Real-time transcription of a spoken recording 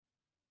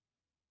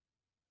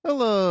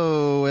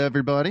Hello,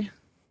 everybody.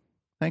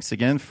 Thanks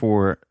again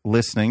for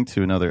listening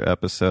to another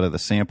episode of the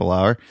Sample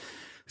Hour.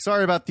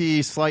 Sorry about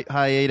the slight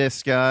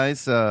hiatus,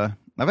 guys. I've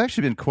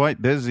actually been quite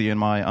busy in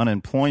my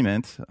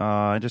unemployment.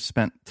 I just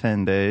spent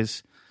 10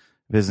 days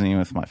visiting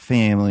with my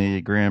family,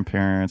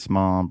 grandparents,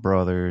 mom,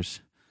 brothers,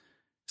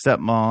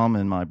 stepmom,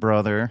 and my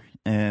brother,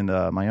 and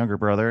my younger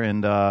brother.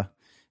 And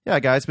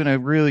yeah, guys, it's been a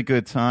really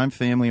good time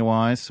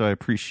family-wise, so I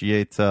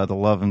appreciate the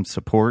love and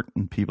support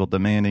and people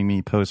demanding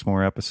me post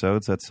more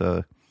episodes. It's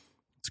a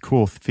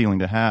cool feeling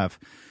to have.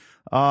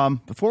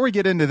 Before we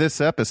get into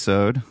this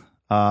episode,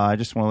 I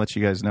just want to let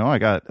you guys know I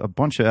got a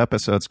bunch of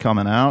episodes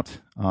coming out,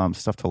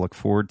 stuff to look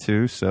forward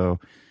to, so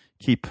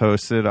keep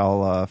posted.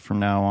 I'll, from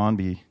now on,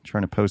 be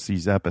trying to post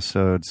these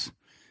episodes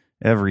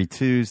every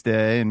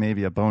Tuesday and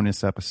maybe a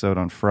bonus episode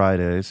on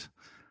Fridays,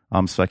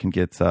 so I can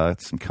get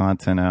some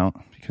content out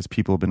because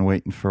people have been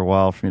waiting for a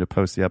while for me to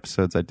post the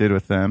episodes I did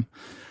with them.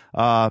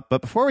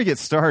 But before we get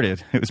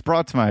started, it was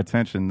brought to my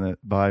attention that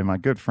by my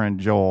good friend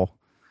Joel,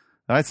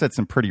 I said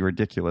some pretty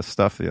ridiculous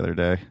stuff the other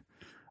day.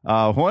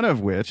 One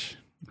of which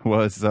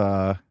was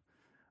I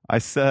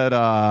said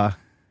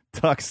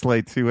ducks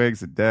lay 2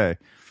 eggs a day.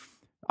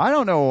 I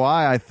don't know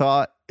why I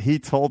thought he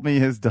told me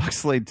his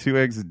ducks laid 2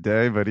 eggs a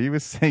day, but he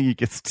was saying he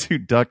gets 2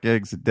 duck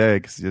eggs a day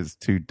because he has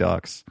 2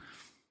 ducks.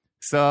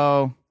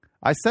 So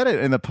I said it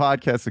in the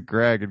podcast with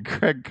Greg, and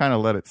Greg kind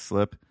of let it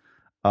slip,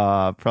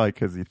 probably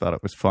because he thought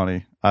it was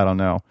funny. I don't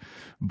know.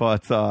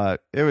 But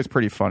it was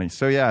pretty funny.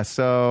 So yeah,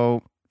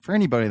 so for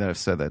anybody that I've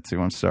said that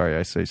to, I'm sorry.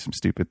 I say some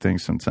stupid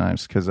things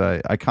sometimes because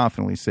I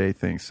confidently say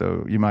things,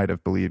 so you might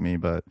have believed me,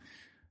 but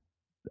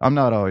I'm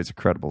not always a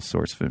credible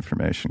source of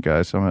information,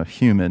 guys. I'm a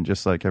human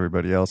just like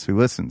everybody else who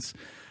listens.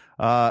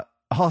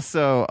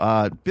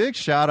 Also, big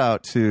shout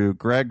out to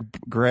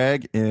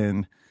Greg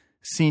and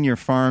senior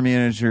farm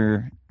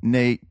manager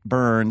Nate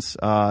Burns.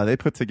 They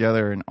put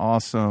together an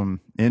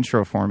awesome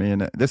intro for me,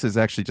 and this is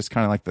actually just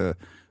kind of like the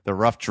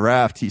rough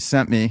draft he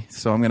sent me,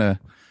 so I'm going to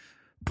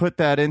put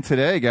that in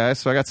today, guys.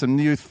 So I got some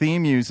new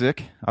theme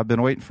music. I've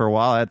been waiting for a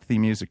while. I had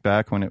theme music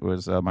back when it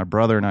was my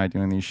brother and I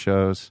doing these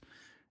shows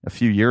a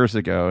few years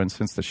ago, and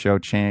since the show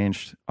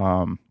changed,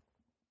 I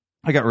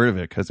got rid of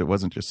it because it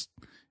wasn't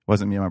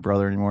me and my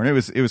brother anymore, and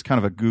it was kind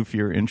of a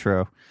goofier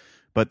intro.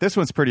 But this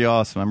one's pretty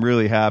awesome. I'm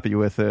really happy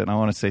with it, and I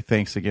want to say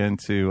thanks again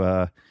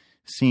to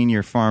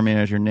senior farm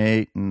manager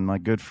Nate and my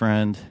good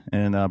friend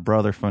and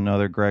brother from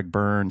another, Greg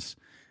Burns.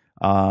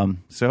 So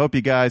I hope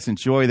you guys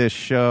enjoy this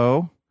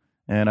show.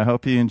 And I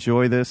hope you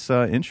enjoy this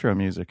intro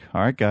music.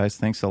 All right, guys,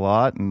 thanks a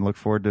lot, and look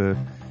forward to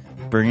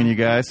bringing you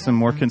guys some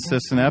more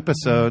consistent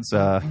episodes.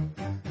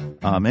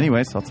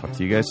 Anyways, I'll talk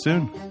to you guys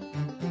soon.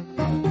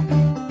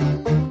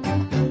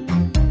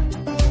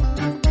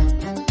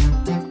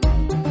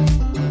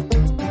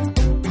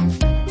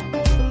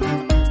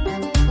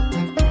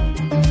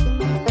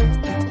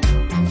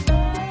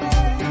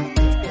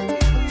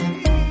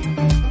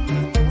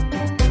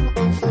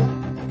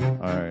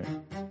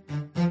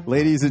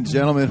 Ladies and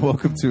gentlemen,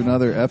 welcome to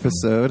another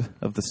episode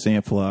of the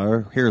Sample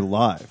Hour. Here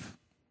live.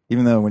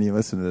 Even though when you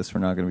listen to this, we're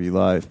not going to be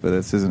live, but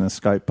this isn't a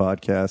Skype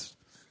podcast.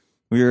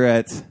 We are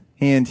at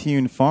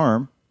Hewn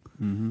Farm.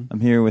 Mm-hmm. I'm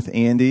here with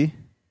Andy,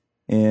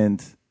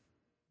 and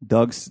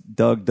Doug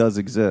does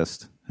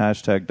exist.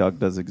 Hashtag Doug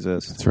does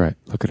exist. That's right.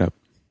 Look it up.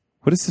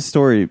 What is the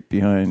story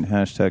behind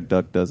hashtag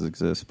Doug does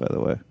exist, by the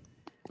way?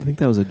 I think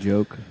that was a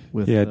joke.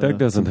 Doug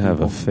doesn't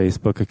have a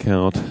Facebook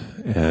account,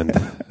 and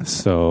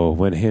so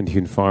when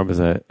Hewn Farm is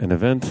at an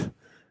event,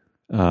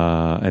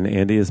 and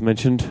Andy is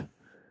mentioned,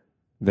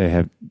 they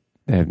have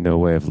no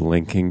way of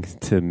linking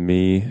to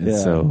me, and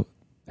so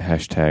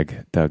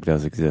hashtag Doug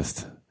does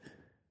exist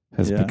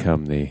has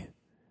become the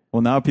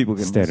now people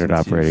can standard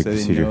operating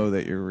procedure. They know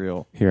that you're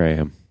real. Here I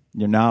am.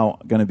 You're now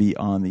going to be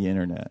on the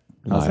internet.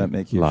 How does that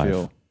make you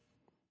feel?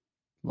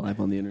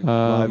 Live on the internet.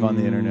 Live on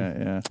the internet.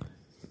 Yeah.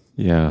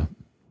 Yeah.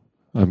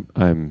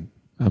 I'm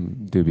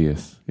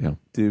dubious. Yeah.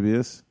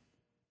 Dubious.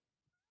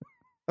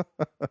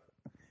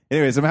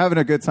 Anyways, I'm having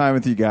a good time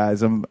with you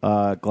guys. I'm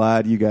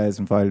glad you guys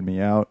invited me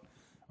out.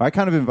 I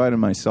kind of invited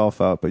myself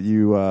out, but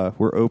you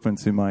were open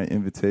to my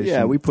invitation.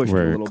 Yeah, we pushed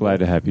We're a little glad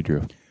bit. to have you,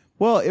 Drew.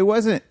 Well, it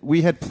wasn't.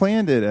 We had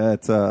planned it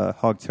at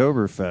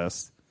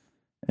Hogtoberfest,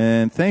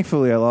 and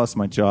thankfully I lost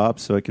my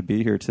job, so I could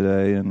be here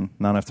today and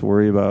not have to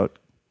worry about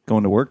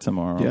going to work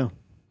tomorrow. Yeah.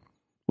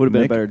 Would have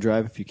been a better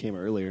drive if you came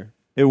earlier.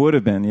 It would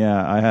have been,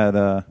 yeah. I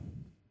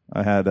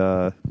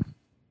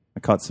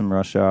caught some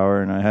rush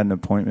hour, and I had an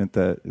appointment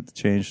that it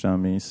changed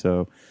on me,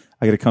 so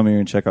I got to come here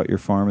and check out your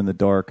farm in the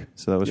dark.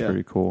 So that was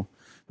pretty cool.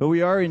 But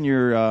we are in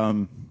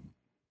your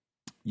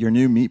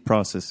new meat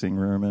processing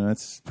room, and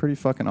it's pretty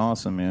fucking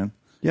awesome, man.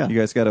 Yeah, you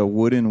guys got a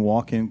wooden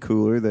walk-in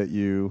cooler that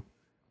you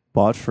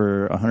bought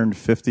for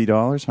 $150,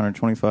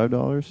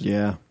 $125.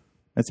 Yeah,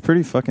 it's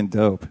pretty fucking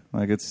dope.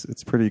 Like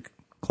it's pretty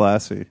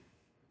classy.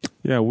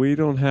 Yeah, we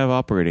don't have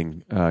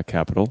operating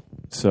capital,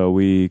 so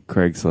we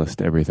Craigslist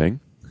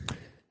everything.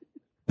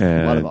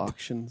 And a lot of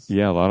auctions.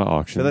 Yeah, a lot of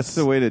auctions. So that's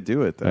the way to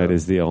do it, though. That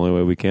is the only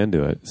way we can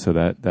do it. So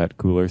that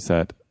cooler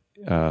set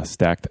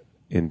stacked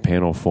in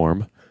panel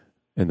form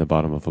in the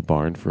bottom of a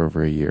barn for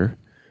over a year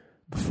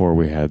before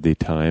we had the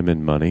time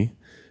and money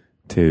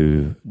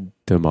to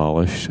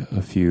demolish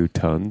a few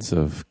tons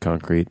of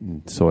concrete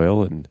and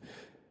soil and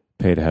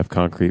pay to have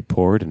concrete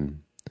poured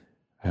and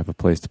have a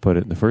place to put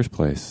it in the first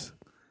place.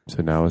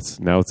 So now it's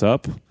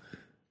up.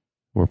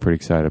 We're pretty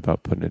excited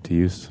about putting it to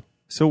use.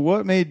 So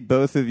what made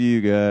both of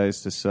you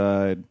guys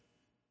decide,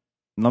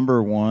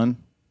 number one,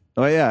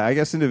 oh yeah, I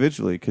guess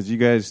individually, because you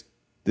guys,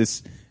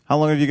 how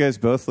long have you guys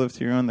both lived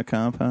here on the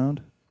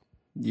compound?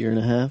 Year and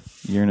a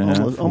half.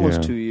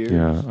 Almost 2 years.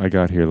 Yeah, I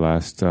got here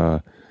last,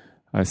 I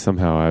was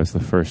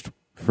the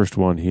first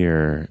one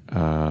here.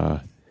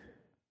 I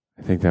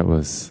think that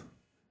was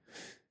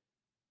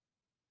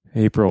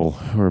April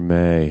or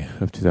May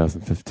of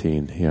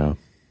 2015. Yeah.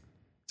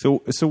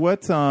 So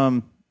what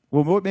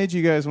made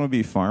you guys want to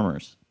be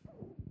farmers?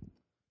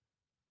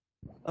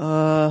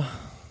 Yeah.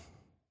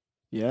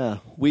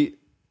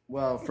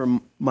 For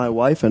my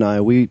wife and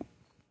I, we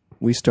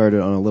started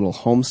on a little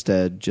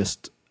homestead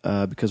just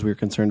because we were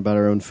concerned about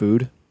our own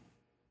food.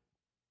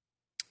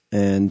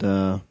 And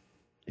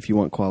if you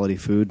want quality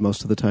food,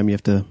 most of the time you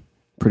have to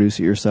produce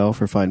it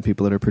yourself or find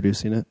people that are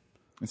producing it.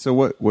 So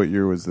what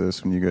year was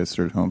this when you guys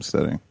started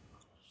homesteading?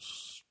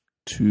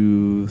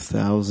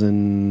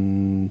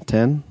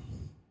 2010,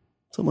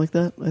 something like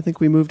that. I think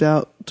we moved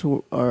out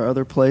to our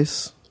other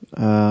place,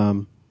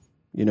 and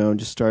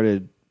just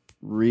started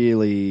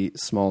really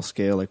small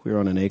scale. Like we were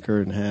on an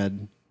acre and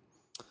had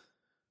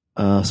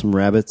some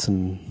rabbits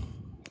and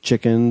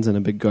chickens and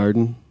a big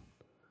garden.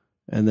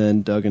 And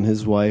then Doug and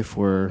his wife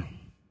were,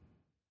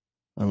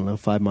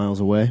 5 miles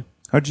away.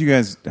 How'd you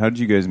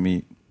guys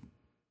meet?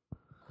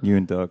 You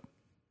and Doug?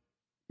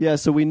 Yeah,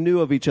 so we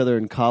knew of each other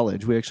in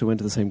college. We actually went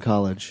to the same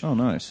college. Oh,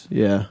 nice.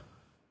 Yeah.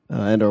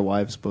 And our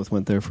wives both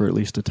went there for at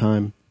least a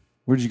time.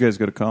 Where'd you guys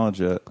go to college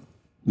at?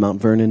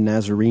 Mount Vernon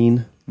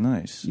Nazarene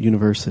Nice.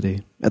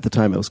 University. At the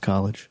time, it was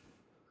college.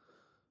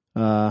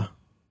 But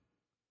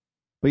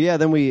yeah,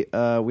 then we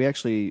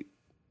actually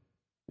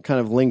kind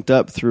of linked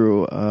up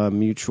through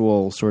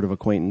mutual sort of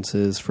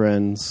acquaintances,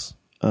 friends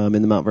in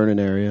the Mount Vernon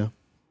area.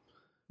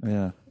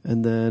 Yeah.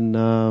 And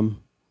then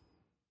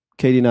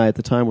Katie and I at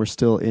the time were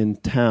still in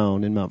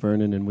town in Mount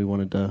Vernon, and we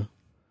wanted to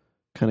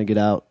kind of get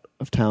out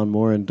of town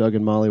more. And Doug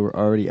and Molly were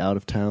already out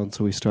of town,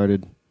 so we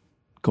started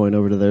going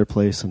over to their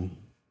place, and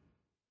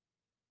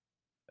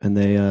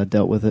they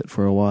dealt with it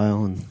for a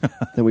while. And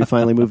then we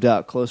finally moved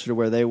out closer to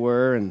where they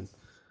were and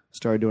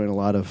started doing a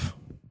lot of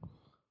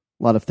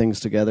things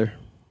together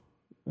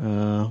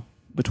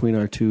between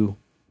our two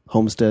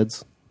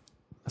homesteads.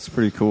 That's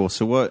pretty cool.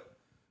 So what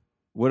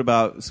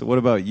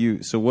about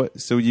you? So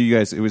you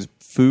guys, it was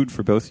food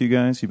for both of you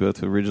guys? You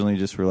both originally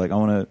just were like,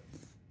 the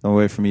only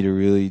way for me to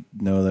really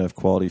know that I have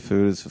quality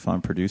food is if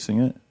I'm producing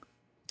it?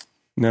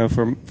 No,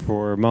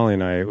 for Molly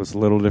and I, it was a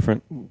little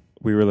different.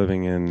 We were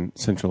living in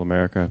Central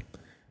America,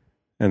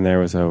 and there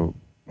was a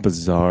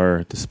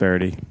bizarre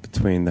disparity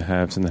between the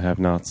haves and the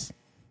have-nots.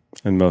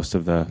 And most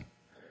of the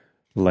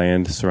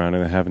land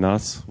surrounding the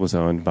have-nots was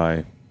owned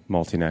by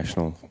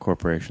multinational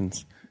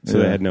corporations. So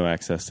they had no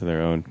access to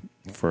their own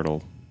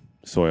fertile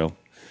soil.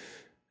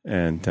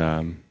 And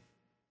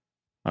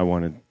I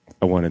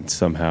wanted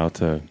somehow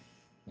to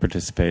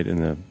participate in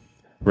the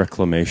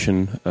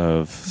reclamation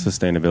of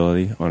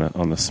sustainability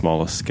on the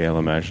smallest scale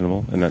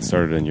imaginable, and that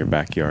started in your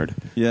backyard.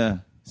 Yeah.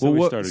 So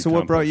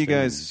what brought you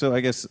guys? So I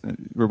guess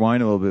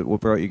rewind a little bit. What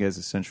brought you guys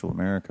to Central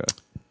America?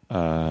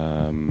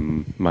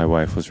 My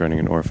wife was running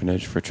an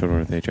orphanage for children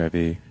with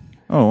HIV.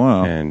 Oh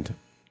wow! And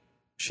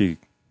she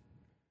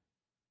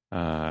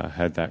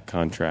had that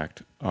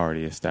contract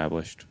already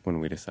established when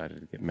we decided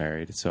to get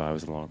married. So I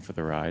was along for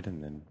the ride,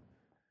 and then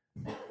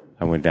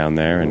I went down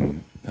there,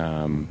 and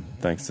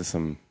thanks to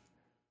some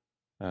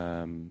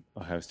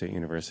Ohio State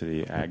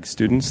University ag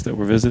students that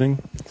were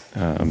visiting,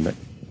 that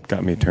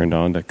got me turned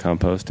on to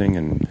composting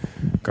and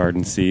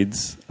garden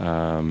seeds,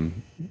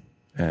 and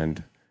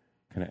kind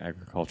of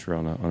agriculture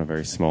on a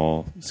very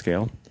small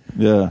scale.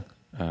 Yeah.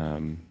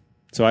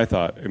 So I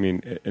thought,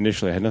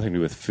 initially it had nothing to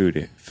do with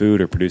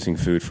food or producing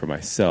food for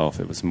myself.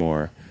 It was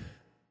more,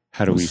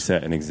 how do we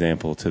set an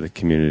example to the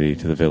community,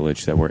 to the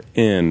village that we're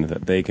in,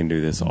 that they can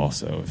do this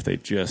also if they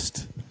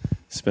just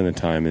spend the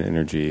time and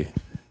energy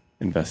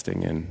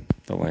investing in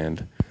the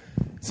land.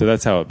 So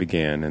that's how it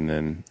began, and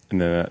then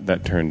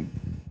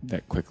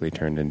that quickly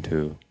turned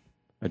into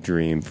a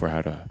dream for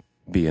how to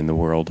be in the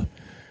world.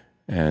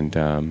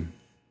 And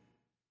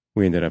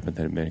we ended up in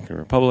the Dominican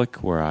Republic,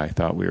 where I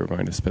thought we were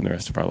going to spend the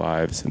rest of our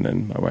lives, and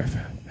then my wife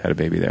had a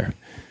baby there.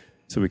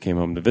 So we came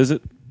home to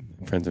visit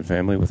friends and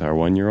family with our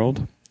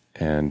 1-year-old,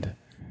 and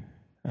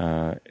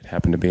it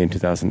happened to be in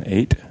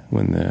 2008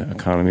 when the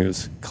economy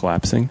was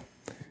collapsing.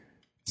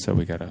 So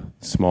we got a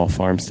small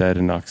farmstead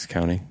in Knox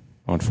County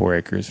on 4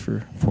 acres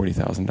for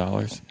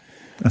 $40,000.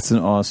 That's an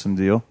awesome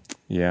deal.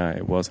 Yeah,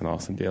 it was an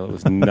awesome deal. It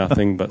was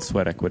nothing but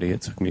sweat equity.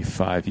 It took me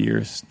 5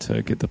 years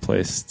to get the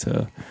place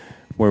to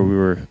where we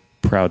were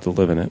proud to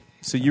live in it.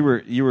 So you were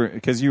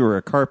because you were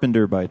a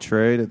carpenter by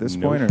trade at this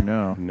point, or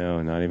no? No,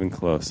 not even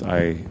close.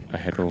 I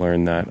had to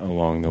learn that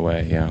along the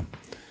way. Yeah.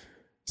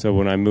 So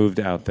when I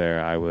moved out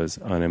there, I was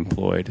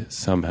unemployed.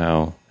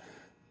 Somehow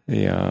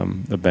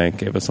the bank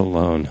gave us a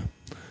loan,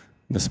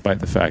 despite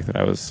the fact that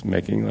I was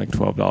making like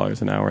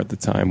 $12 an hour at the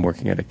time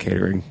working at a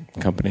catering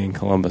company in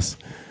Columbus.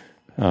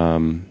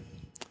 And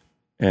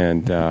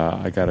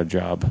I got a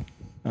job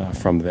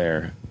from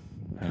there,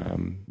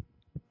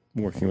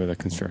 working with a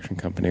construction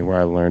company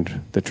where I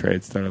learned the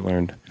trades that I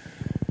learned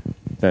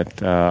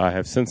that I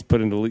have since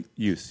put into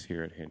use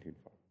here at Hewn.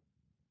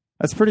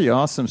 That's pretty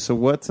awesome. So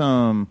what?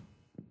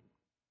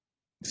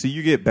 So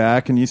you get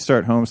back and you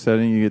start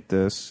homesteading. You get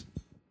this,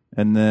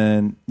 and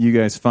then you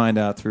guys find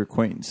out through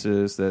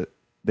acquaintances that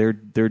they're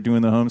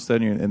doing the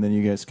homesteading, and then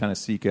you guys kind of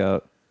seek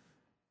out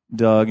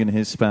Doug and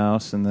his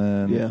spouse, and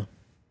then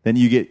then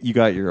you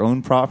got your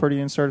own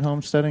property and started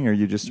homesteading, or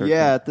you just started?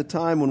 Yeah, at the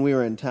time when we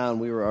were in town,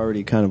 we were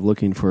already kind of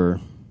looking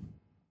for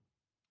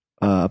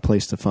a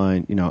place to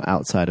find,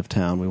 outside of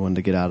town. We wanted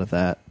to get out of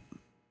that.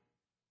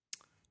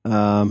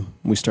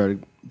 We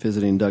started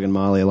visiting Doug and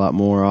Molly a lot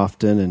more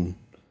often, and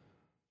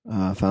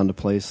found a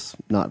place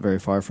not very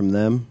far from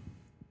them.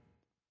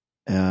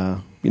 It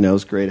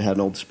was great. It had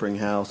an old spring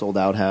house, old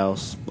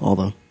outhouse, all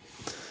the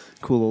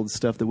cool old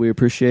stuff that we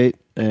appreciate.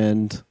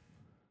 And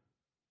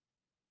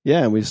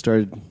we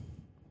started,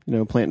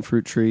 planting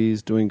fruit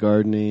trees, doing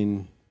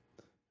gardening.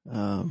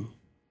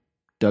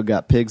 Doug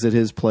got pigs at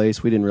his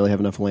place. We didn't really have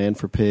enough land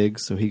for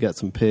pigs, so he got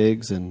some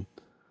pigs, and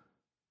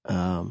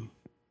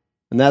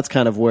that's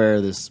kind of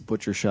where this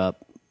butcher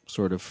shop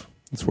sort of.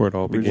 That's where it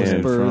all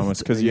began. From.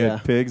 It's because you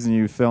had pigs and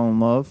you fell in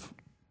love?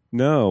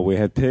 No, we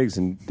had pigs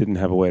and didn't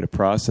have a way to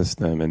process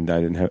them, and I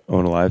didn't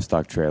own a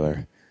livestock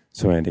trailer.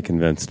 So Andy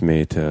convinced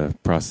me to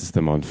process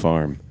them on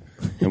farm,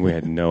 and we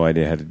had no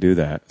idea how to do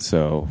that.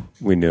 So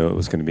we knew it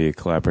was going to be a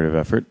collaborative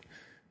effort,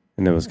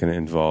 and it was going to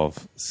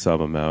involve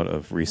some amount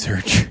of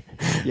research,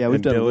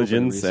 we've done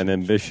diligence, and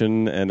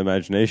ambition and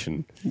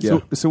imagination.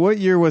 Yeah. So what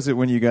year was it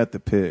when you got the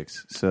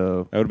pigs?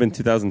 So that would have been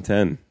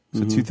 2010.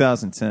 So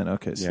 2010.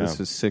 Okay, so this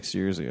was 6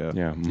 years ago.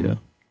 Yeah. Mm-hmm. Yeah.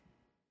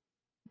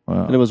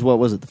 Wow. And it was, what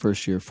was it, the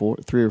first year?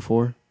 3 or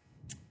 4?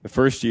 The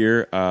first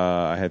year,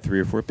 I had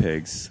 3 or 4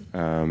 pigs.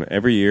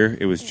 Every year,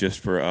 it was just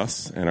for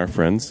us and our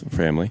friends and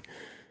family.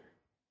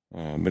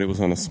 But it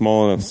was on a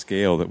small enough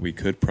scale that we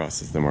could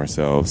process them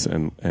ourselves.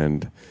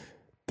 And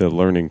the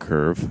learning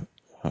curve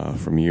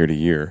from year to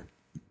year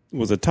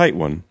was a tight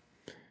one,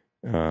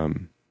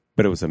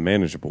 but it was a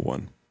manageable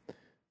one.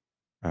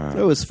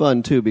 It was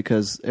fun, too,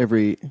 because I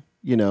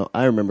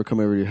remember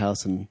coming over to your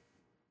house and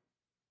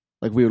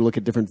we would look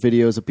at different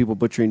videos of people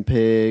butchering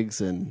pigs,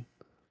 and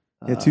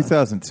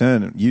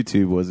 2010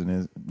 YouTube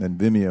wasn't and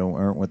Vimeo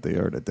aren't what they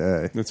are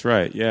today. That's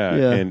right.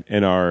 Yeah.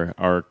 And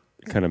our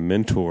kind of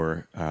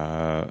mentor,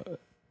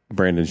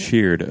 Brandon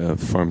Sheard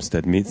of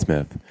Farmstead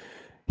Meatsmith,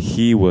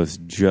 he was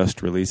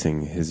just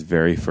releasing his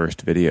very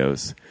first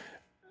videos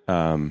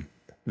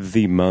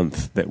the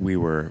month that we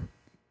were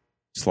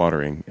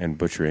slaughtering and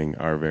butchering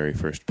our very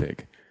first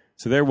pig.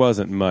 So there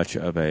wasn't much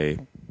of a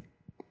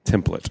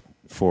template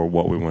for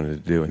what we wanted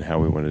to do and how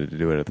we wanted to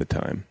do it at the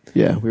time.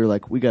 Yeah, we were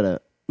like, we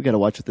gotta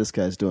watch what this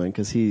guy's doing,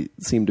 because he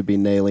seemed to be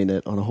nailing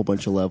it on a whole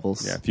bunch of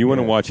levels. Yeah, if you want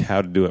to watch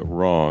how to do it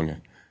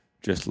wrong,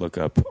 just look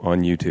up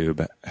on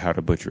YouTube how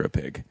to butcher a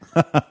pig.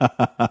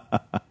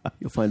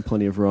 You'll find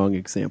plenty of wrong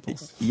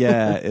examples.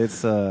 Yeah,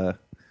 it's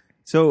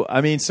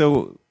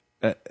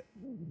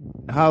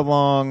how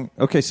long?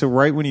 Okay, so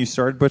right when you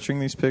started butchering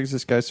these pigs,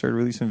 this guy started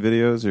releasing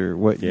videos, or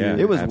what? Yeah,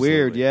 it was absolutely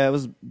weird. Yeah, it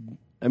was.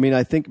 I mean,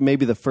 I think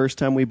maybe the first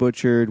time we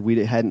butchered,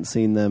 we hadn't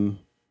seen them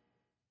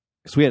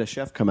because we had a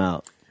chef come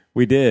out.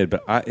 We did,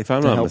 but if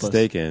I'm not help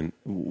mistaken,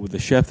 with the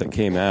chef that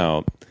came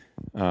out,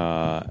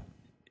 I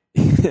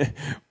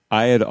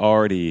had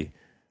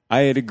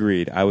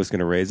agreed I was going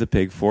to raise a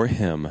pig for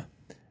him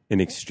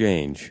in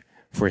exchange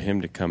for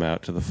him to come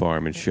out to the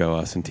farm and show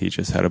us and teach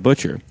us how to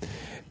butcher.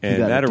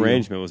 And that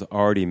arrangement was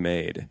already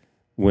made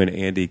when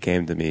Andy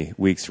came to me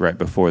weeks right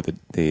before the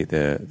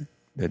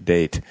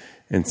date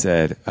and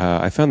said,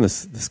 I found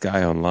this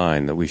guy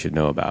online that we should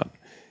know about.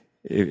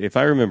 If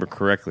I remember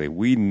correctly,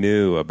 we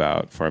knew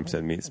about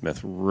Farmstead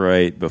Meatsmith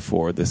right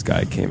before this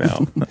guy came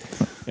out.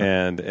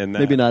 and that,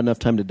 maybe not enough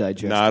time to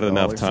digest. Not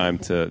enough time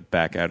to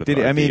back out of the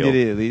deal. Did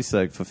he at least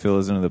fulfill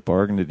his end of the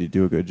bargain? Did he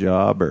do a good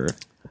job, or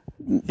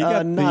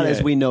not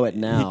as we know it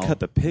now? He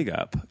cut the pig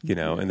up,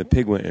 and the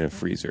pig went in a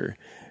freezer.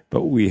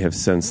 But we have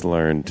since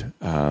learned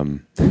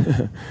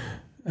the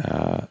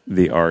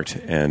art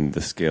and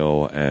the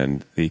skill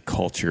and the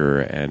culture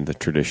and the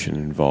tradition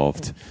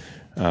involved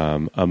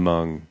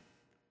among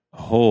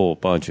a whole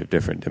bunch of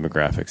different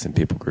demographics and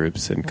people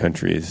groups and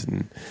countries,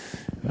 and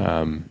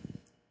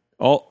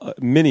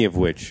many of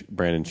which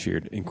Brandon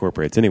Sheard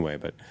incorporates anyway.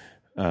 But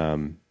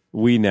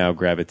we now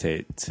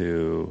gravitate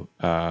to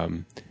a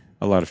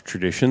lot of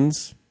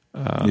traditions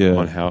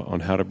on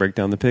how to break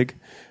down the pig.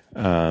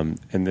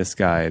 And this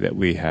guy that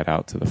we had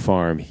out to the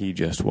farm, he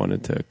just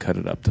wanted to cut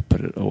it up to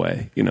put it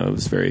away. It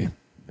was very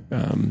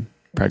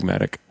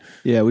pragmatic.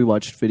 Yeah, we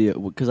watched video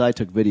because I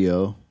took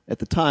video at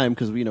the time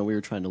because we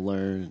were trying to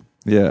learn.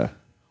 Yeah,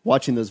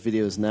 watching those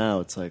videos now,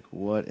 it's like,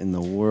 what in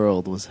the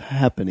world was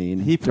happening?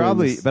 He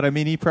probably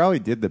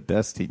did the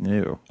best he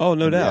knew. Oh,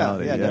 no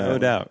doubt. Yeah, no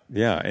doubt.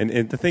 Yeah,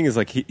 and the thing is,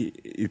 like,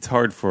 it's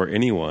hard for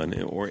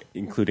anyone, or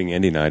including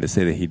Andy and I, to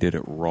say that he did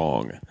it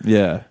wrong.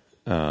 Yeah.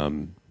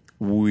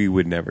 We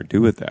would never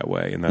do it that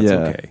way, and that's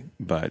okay.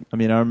 But I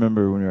mean, I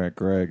remember when we were at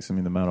Greg's. I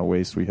mean, the amount of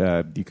waste we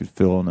had, you could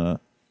fill in a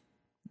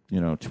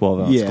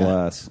 12-ounce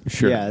glass.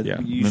 sure,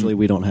 Yeah, usually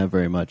we don't have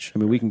very much. I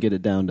mean, we can get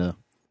it down to.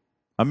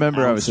 I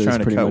remember I was trying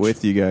to cut much.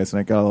 with you guys, and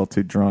I got a little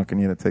too drunk,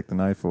 and you had to take the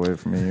knife away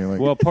from me. You're like,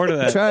 well, part of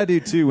that. try to do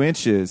 2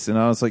 inches, and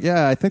I was like,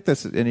 yeah, I think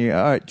that's. And you,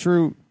 all right,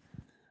 Drew,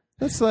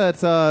 just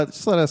let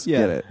us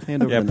get it.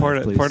 Hand over the part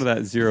knife, of please. part of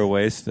that zero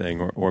waste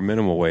thing or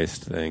minimal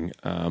waste thing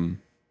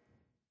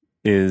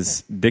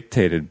is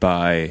dictated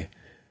by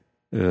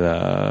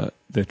the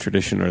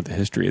tradition or the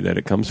history that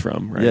it comes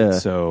from, right? Yeah.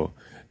 So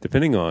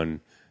depending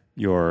on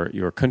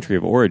your country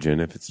of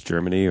origin, if it's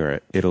Germany or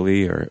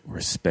Italy or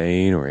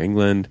Spain or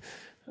England,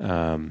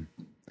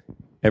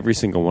 every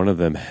single one of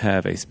them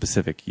have a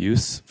specific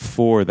use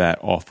for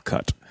that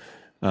offcut.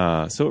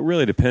 So it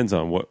really depends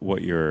on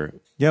what your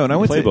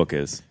playbook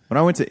is. When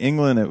I went to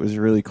England, it was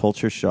really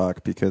culture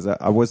shock because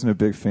I wasn't a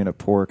big fan of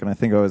pork, and I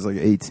think I was like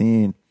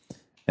 18.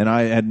 And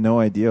I had no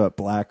idea what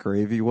black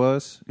gravy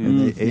was, and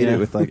they ate it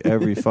with like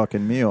every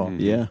fucking meal.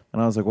 Yeah,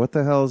 and I was like, "What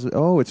the hell is it?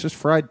 Oh, it's just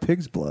fried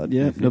pig's blood."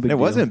 Yeah, no big and it deal.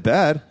 wasn't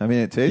bad. I mean,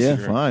 it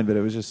tasted fine, but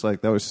it was just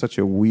like that was such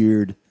a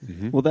weird.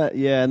 Well,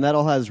 and that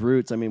all has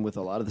roots. I mean, with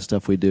a lot of the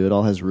stuff we do, it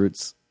all has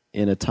roots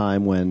in a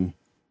time when,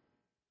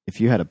 if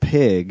you had a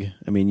pig,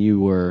 I mean,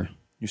 you're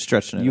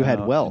stretching it. You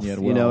had wealth,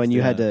 and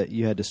you had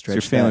to stretch.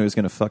 Your family that. was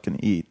going to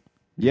fucking eat.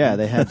 Yeah,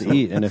 they had to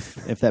eat, and if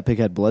that pig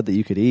had blood that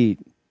you could eat,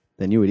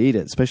 then you would eat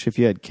it. Especially if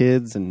you had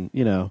kids, and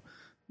it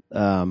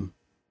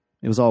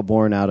was all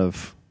born out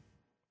of,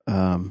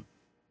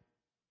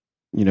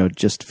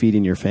 just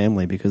feeding your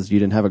family because you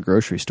didn't have a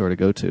grocery store to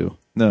go to.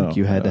 No, like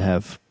you had to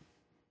have,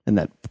 and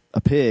that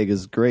a pig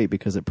is great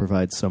because it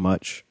provides so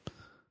much,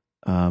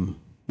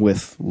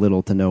 with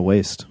little to no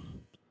waste.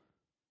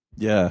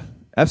 Yeah,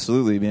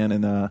 absolutely, man.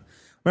 And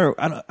remember,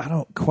 I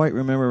don't quite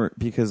remember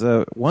because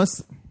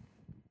once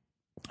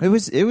it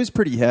was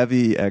pretty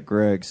heavy at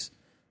Greg's.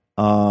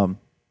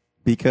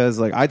 Because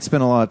like I'd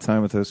spent a lot of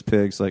time with those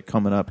pigs like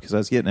coming up because I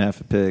was getting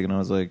half a pig and I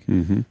was like,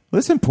 well,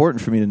 it's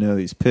important for me to know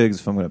these pigs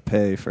if I'm going to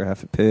pay for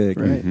half a pig.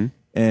 Right. Mm-hmm.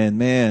 And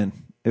man,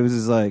 it was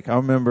just like, I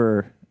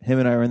remember him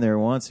and I were in there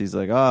once. He's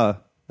like,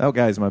 that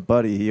guy's my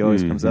buddy. He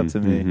always comes up to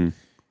me.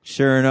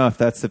 Sure enough,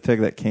 that's the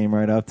pig that came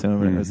right up to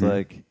him. And it was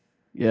like,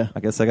 yeah,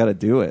 I guess I got to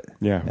do it.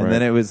 Yeah. And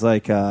then it was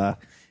like,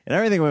 and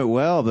everything went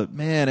well, but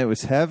man, it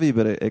was heavy,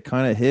 but it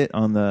kind of hit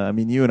on I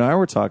mean, you and I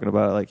were talking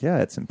about it, like, yeah,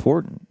 it's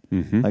important.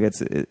 Mm-hmm. Like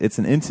it's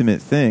an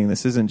intimate thing.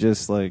 This isn't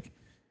just like,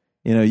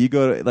 you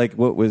go to like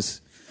what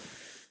was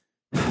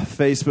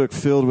Facebook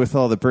filled with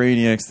all the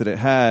brainiacs that it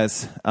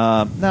has.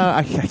 No,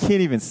 I can't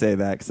even say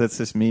that because that's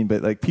just mean,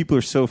 but like people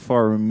are so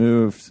far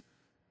removed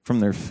from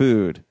their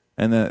food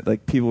and that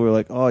like people were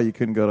like, oh, you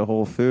couldn't go to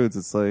Whole Foods.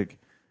 It's like,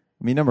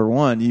 I mean, number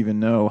one, you even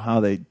know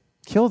how they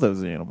kill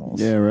those animals.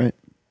 Yeah, right.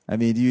 I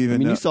mean, do you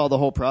even know? You saw the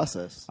whole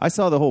process. I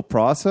saw the whole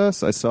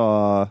process.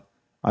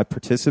 I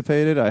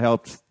participated. I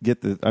helped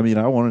get I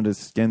wanted to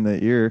skin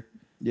the ear.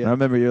 Yeah. And I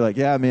remember you're like,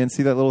 yeah, man,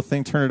 see that little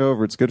thing? Turn it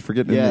over. It's good for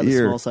getting in the ear.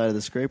 Yeah, the small side of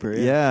the scraper.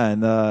 Yeah,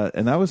 and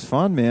that was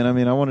fun, man. I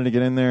mean, I wanted to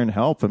get in there and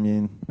help. I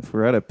mean, if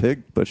we're at a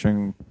pig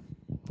butchering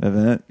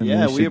event.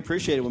 We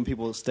appreciate it when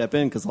people step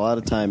in because a lot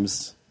of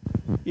times,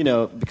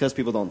 because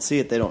people don't see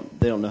it, they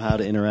don't know how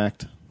to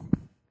interact.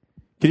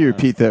 Can you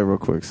repeat that real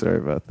quick? Sorry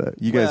about that.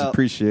 You guys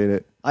appreciate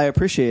it. I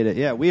appreciate it.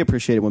 Yeah, we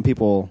appreciate it when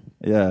people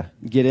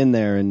get in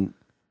there and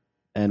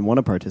want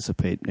to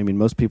participate. I mean,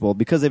 most people,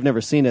 because they've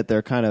never seen it,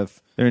 they're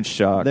in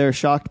shock. They're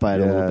shocked by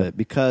it a little bit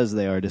because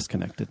they are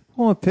disconnected.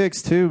 Well,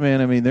 pigs too,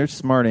 man. I mean, they're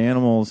smart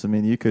animals. I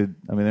mean,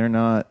 they're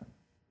not.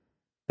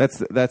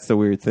 That's the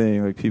weird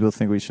thing. Like people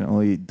think we should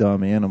only eat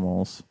dumb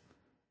animals,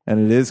 and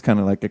it is kind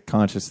of like a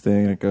conscious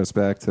thing. It goes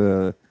back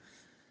to,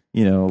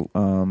 the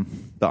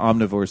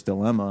omnivore's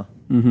dilemma.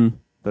 Mm-hmm.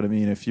 But I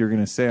mean, if you're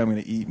going to say I'm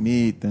going to eat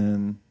meat,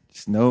 then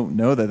just know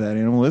that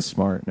animal is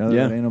smart. Know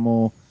that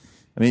animal.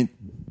 I mean,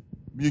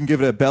 you can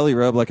give it a belly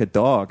rub like a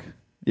dog.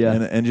 Yeah,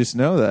 and just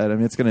know that. I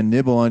mean, it's going to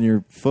nibble on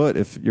your foot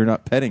if you're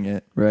not petting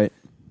it. Right.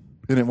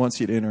 And it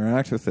wants you to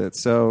interact with it.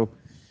 So,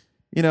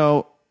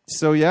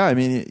 yeah. I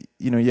mean,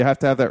 you have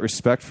to have that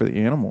respect for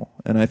the animal,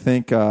 and I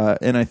think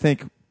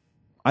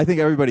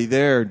everybody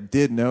there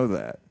did know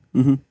that.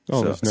 Mm-hmm.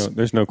 Oh, so,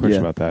 there's no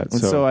question about that.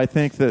 And so I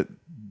think that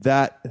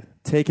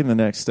taking the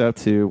next step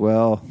to,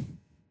 well,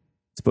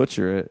 let's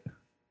butcher it.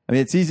 I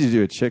mean, it's easy to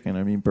do a chicken.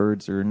 I mean,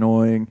 birds are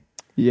annoying.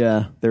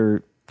 Yeah.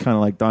 They're kind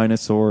of like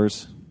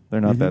dinosaurs.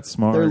 They're not that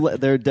smart.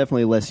 They're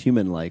definitely less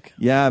human-like.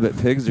 Yeah, but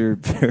pigs are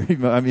very.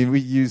 I mean, we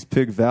use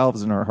pig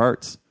valves in our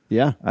hearts.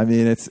 Yeah. I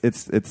mean, it's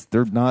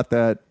they're not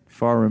that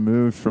far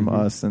removed from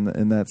us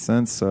in that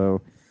sense.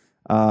 So,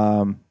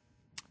 but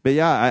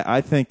yeah,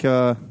 I think.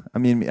 I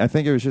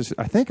think it was just.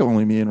 I think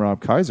only me and Rob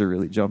Kaiser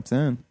really jumped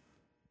in.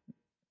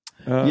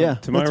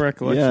 To my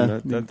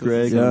recollection, that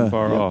Greg, doesn't seem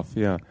far off.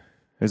 Yeah.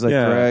 It was like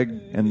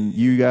Greg and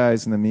you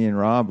guys and then me and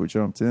Rob who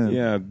jumped in.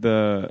 Yeah,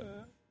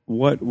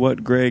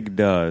 what Greg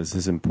does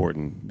is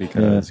important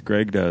because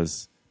Greg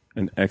does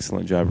an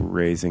excellent job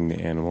raising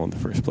the animal in the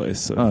first place.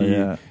 So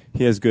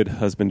he has good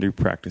husbandry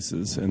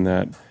practices, and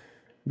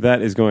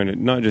that is going to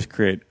not just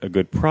create a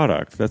good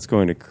product, that's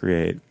going to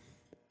create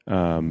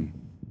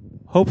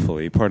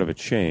hopefully part of a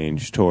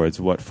change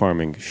towards what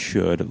farming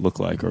should look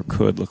like or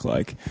could look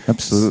like.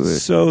 Absolutely.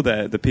 So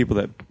that the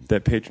people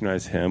that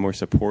patronize him or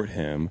support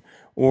him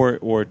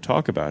or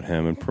talk about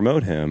him and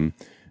promote him,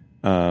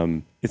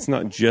 it's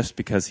not just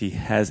because he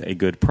has a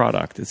good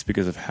product. It's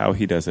because of how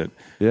he does it.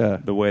 Yeah.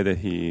 The way that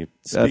he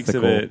speaks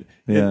ethical. of it.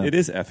 Yeah. It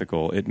is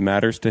ethical. It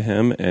matters to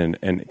him,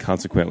 and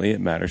consequently,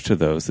 it matters to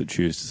those that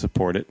choose to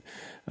support it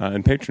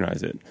and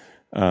patronize it.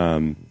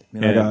 And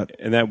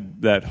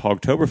that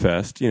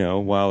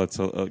Hogtoberfest, while it's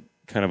a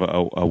kind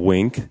of a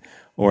wink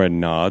or a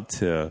nod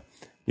to,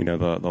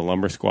 the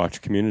lumber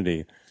squatch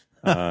community,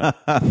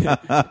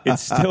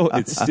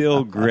 it's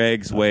still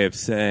Greg's way of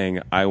saying,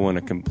 I want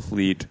to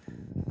complete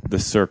the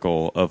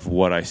circle of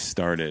what I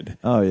started.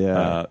 Oh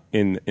yeah.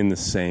 In the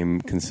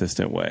same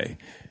consistent way.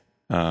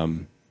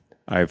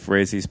 I've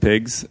raised these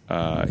pigs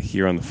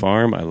here on the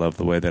farm. I love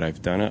the way that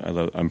I've done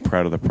it. I'm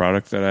proud of the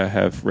product that I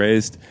have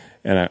raised,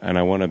 and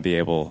I want to be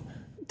able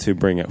to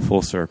bring it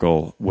full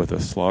circle with the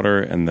slaughter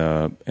and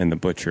the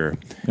butcher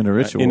in a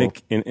ritual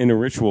in a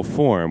ritual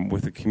form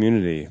with the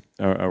community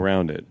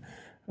around it.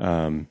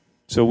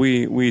 So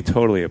we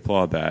totally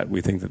applaud that.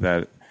 We think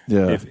that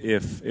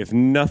if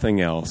nothing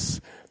else,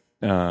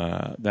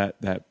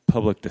 that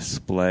public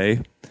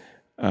display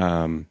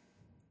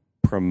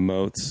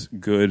promotes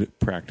good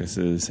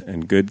practices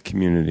and good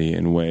community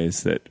in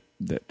ways that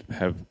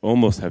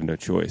almost have no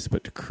choice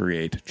but to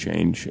create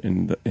change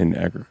in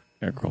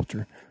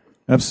agriculture.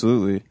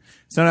 Absolutely.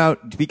 So now,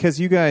 because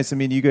you guys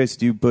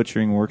do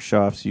butchering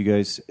workshops. You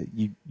guys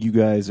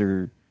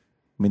are.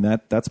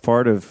 That's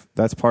part of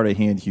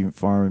Hand-Hewn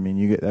Farm.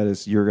 That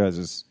is your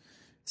guys'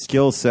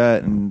 skill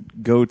set and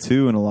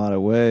go-to in a lot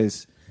of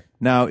ways.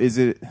 Now, is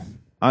it?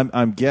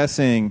 I'm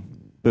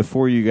guessing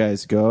before you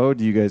guys go,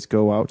 do you guys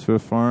go out to a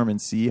farm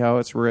and see how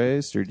it's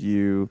raised, or do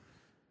you?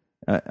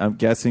 I'm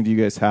guessing, do you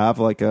guys have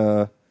like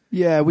a?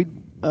 Yeah, we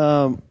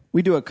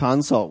do a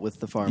consult with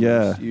the farmers.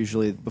 Yeah.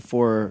 Usually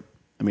before.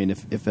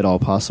 If at all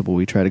possible,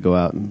 we try to go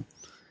out and,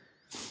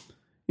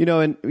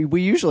 and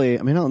we usually.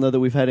 I don't know that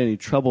we've had any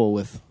trouble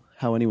with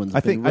how anyone's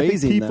been raising them. I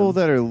think people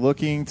that are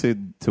looking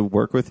to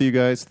work with you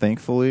guys,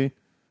 thankfully,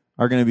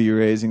 are going to be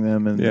raising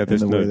them in the way that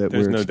we're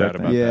there's no doubt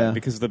expecting. about that,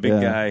 because the big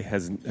guy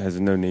has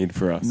no need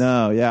for us.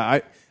 No,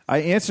 yeah, I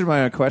answered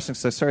my own question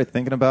because I started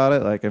thinking about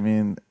it.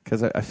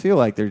 Because I feel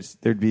like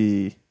there'd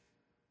be.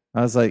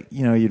 I was like,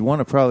 you'd want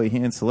to probably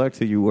hand select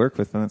who you work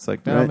with, and it's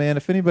like, no, right. Man,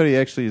 if anybody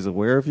actually is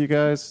aware of you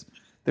guys,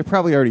 they're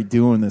probably already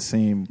doing the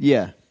same.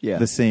 The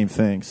same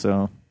thing.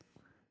 So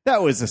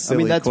that was a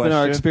silly that's question. been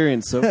our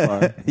experience so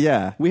far.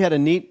 Yeah, we had a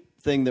neat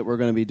thing that we're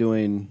going to be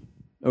doing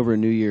over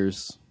New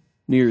Year's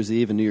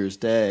Eve and New Year's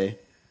Day,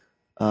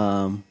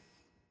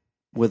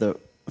 with a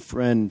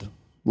friend,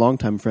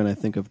 longtime friend, I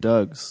think, of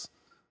Doug's,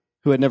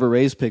 who had never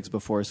raised pigs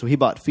before. So he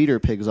bought feeder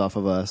pigs off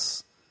of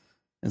us,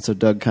 and so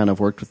Doug kind of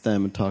worked with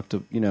them and talked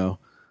to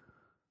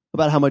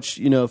about how much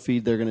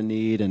feed they're going to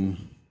need,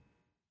 and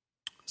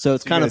so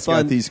it's kind of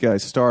fun. Got these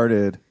guys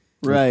started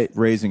right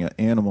raising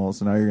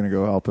animals, and now you're going to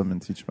go help them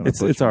and teach them.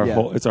 It's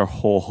our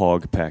whole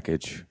hog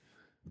package,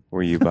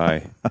 where you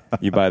buy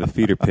the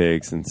feeder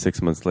pigs, and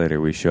 6 months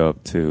later we show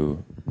up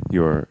to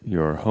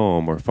your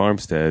home or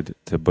farmstead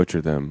to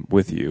butcher them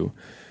with you.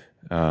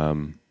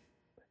 The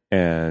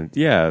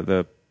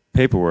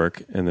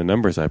paperwork and the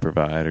numbers I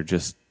provide are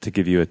just to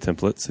give you a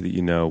template so that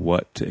you know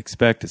what to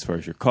expect as far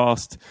as your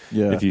cost.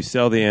 Yeah. If you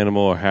sell the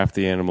animal or half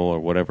the animal or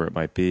whatever it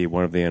might be,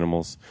 one of the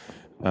animals,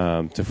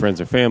 to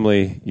friends or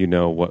family,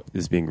 what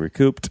is being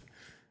recouped.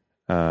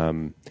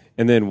 And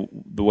then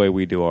the way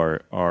we do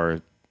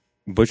our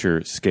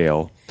butcher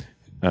scale,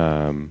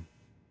 the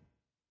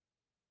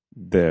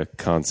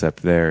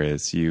concept there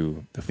is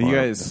the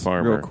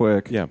farmer. Real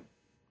quick. Yeah.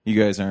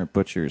 You guys aren't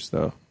butchers,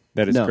 though.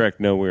 That is correct.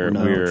 No, we're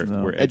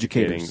educating.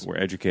 Educators. We're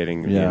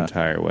educating the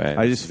entire way.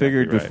 I just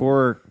figured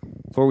before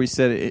we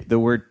said the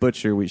word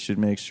butcher, we should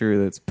make sure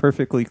that it's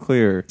perfectly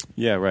clear.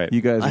 Yeah, right. You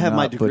guys. I have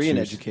my degree butchers. in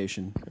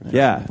education.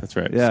 Yeah, that's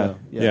right. Yeah,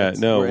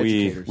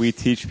 we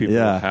teach people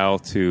how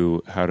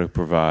to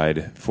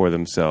provide for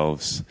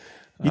themselves.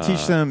 You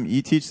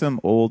teach them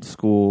old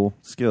school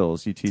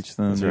skills. You teach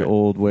them the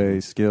old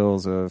way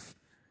skills of,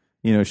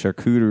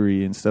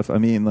 charcuterie and stuff.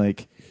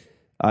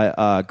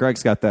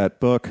 Greg's got that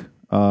book.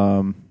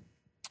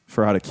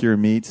 For how to cure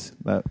meats,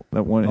 that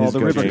one. The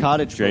River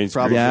Cottage book,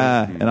 probably.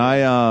 Yeah,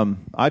 and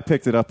I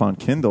picked it up on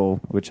Kindle,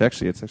 which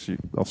actually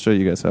I'll show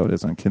you guys how it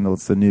is on Kindle.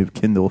 It's the new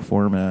Kindle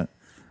format.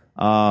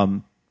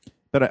 But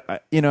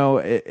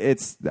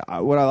it's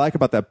what I like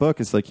about that book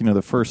is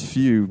the first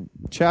few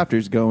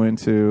chapters go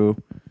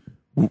into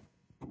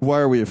why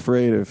are we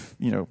afraid of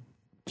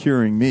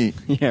curing meat?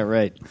 Yeah,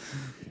 right.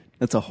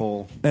 That's a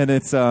whole. And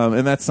it's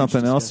and that's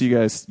something else you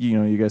guys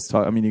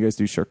talk. I mean, you guys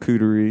do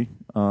charcuterie.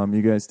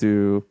 You guys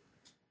do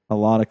a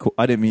lot of cool.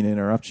 I didn't mean to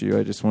interrupt you.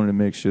 I just wanted to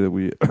make sure that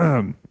we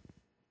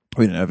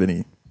we didn't have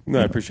any. No,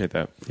 I appreciate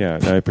that. Yeah,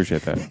 no, I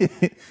appreciate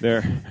that.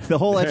 The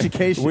whole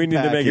education. We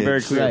need to make it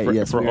very clear Right,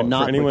 yes, we are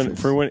not anyone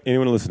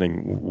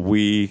listening.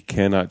 We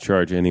cannot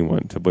charge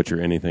anyone to butcher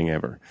anything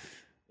ever.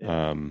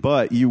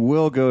 But you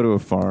will go to a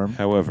farm,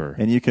 However,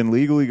 and you can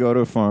legally go to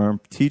a farm,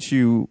 teach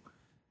you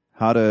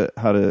how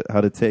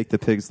to take the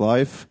pig's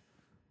life,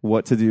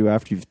 what to do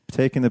after you've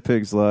taken the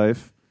pig's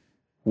life,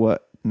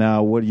 what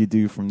do you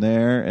do from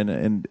there,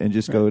 and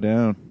just go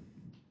down.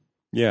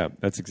 yeah,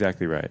 that's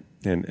exactly right.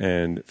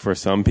 And for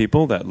some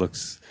people, that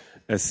looks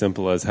as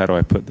simple as how do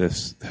I put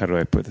this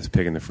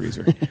pig in the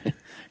freezer?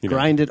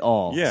 Grind it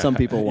all. Yeah. Some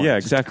people want. Yeah,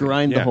 Just exactly.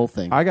 grind the Yeah. whole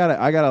thing. I got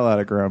a lot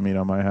of ground meat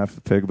on my half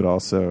a pig, but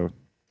also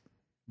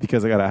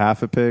because I got a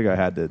half a pig, I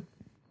had to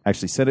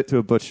actually send it to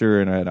a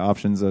butcher, and I had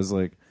options. I was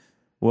like,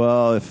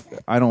 well, if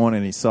I don't want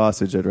any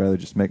sausage, I'd rather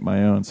just make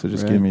my own. So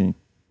just give me.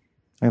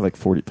 I had like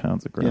 40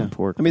 pounds of ground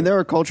pork. I mean, there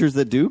are cultures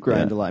that do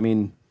grind a lot. I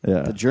mean,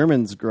 Yeah. the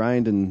Germans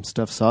grind and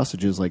stuff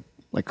sausages like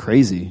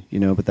crazy,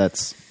 but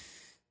that's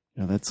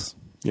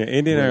Yeah,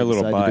 Andy and I are a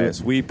little Decide to do it.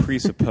 biased. We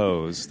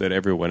presuppose that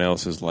everyone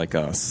else is like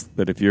us.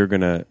 That if you're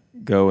going to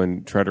go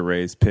and try to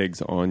raise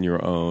pigs on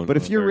your own, But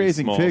if on a you're very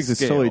raising small pigs, it's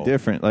scale- totally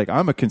different. Like,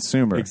 I'm a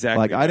consumer. Exactly.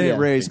 Like, I didn't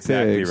Yeah. raise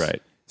Exactly pigs.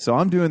 right. So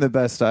I'm doing the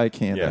best I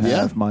can Yes. to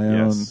have my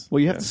own. Yes. well,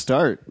 you have to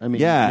start. I mean,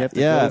 Yeah, you have to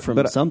yeah, go from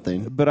but-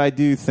 something. But I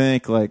do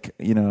think, like,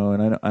 and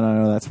I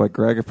know that's why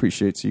Greg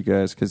appreciates you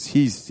guys, because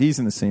he's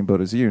in the same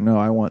boat as you. No,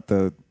 I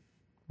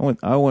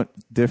want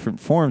different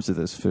forms of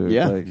this food.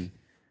 Yeah. Like,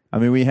 I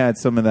mean, we had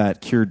some of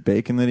that cured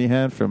bacon that he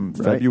had from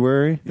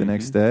February the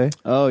next day.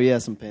 Oh yeah,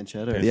 some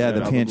pancetta. Yeah,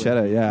 the Probably.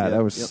 pancetta. Yeah, Yep,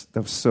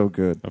 that was so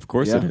good. Of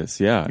course Yeah. it is.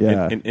 Yeah.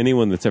 Yeah. And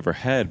anyone that's ever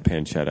had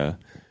pancetta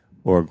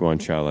or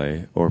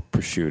guanciale or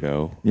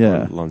prosciutto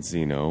Yeah. or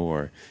lanzino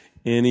or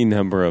any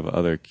number of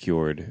other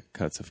cured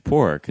cuts of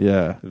pork,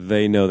 Yeah.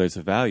 they know there's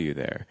a value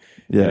there.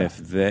 Yeah. And if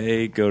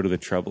they go to the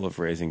trouble of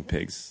raising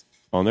pigs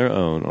on their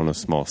own on a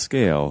small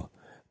scale,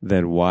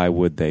 then why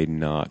would they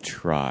not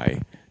try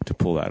to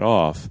pull that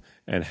off?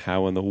 And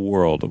how in the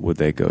world would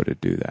they go to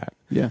do that?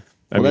 Yeah.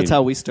 I Well, that's mean,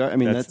 how we start. I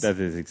mean, that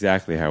is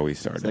exactly how we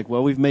started. it's like,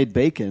 well, we've made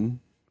bacon.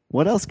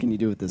 What else can you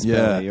do with this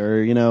Yeah. belly?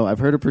 Or I've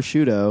heard of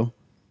prosciutto.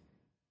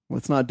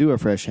 Let's not do a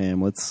fresh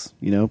ham. Let's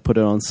put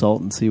it on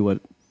salt and see what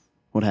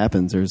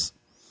happens. There's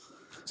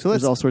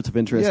all sorts of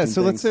interesting. Yeah,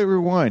 so let's say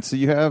rewind. So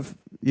you have,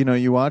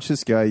 you watch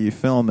this guy, you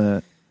film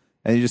it,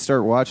 and you just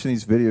start watching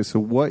these videos. So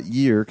what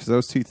year, because that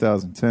was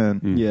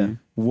 2010, Yeah.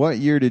 what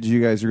year did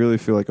you guys really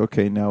feel like,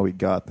 okay, now we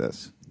got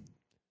this?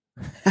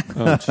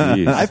 Oh,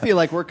 jeez. I feel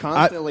like we're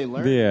constantly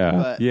learning. Yeah,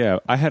 but yeah.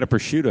 I had a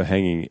prosciutto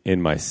hanging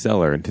in my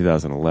cellar in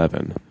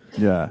 2011.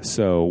 Yeah.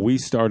 So we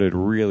started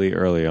really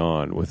early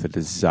on with a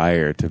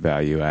desire to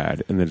value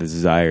add and the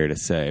desire to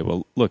say,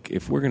 well, look,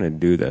 if we're going to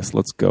do this,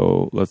 let's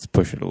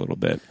push it a little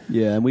bit.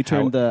 Yeah, and we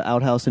turned the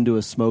outhouse into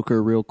a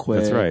smoker real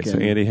quick. That's right. So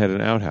and Andy had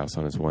an outhouse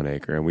on his 1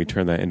 acre, and we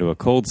turned that into a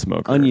cold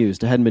smoker.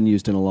 unused. It hadn't been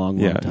used in a long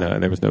Yeah, time. no,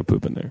 there was no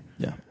poop in there.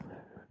 Yeah.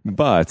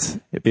 But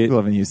People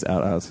haven't used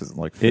outhouses in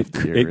like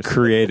 50 years. it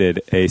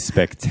created a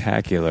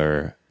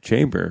spectacular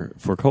chamber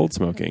for cold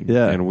smoking.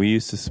 Yeah. And we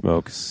used to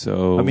smoke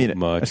so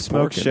much a smoke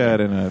pork in shed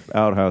there. and an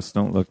outhouse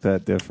don't look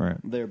that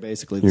different. They're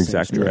basically the You're same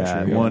exactly structure.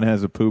 right. Yeah, one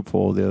has a poop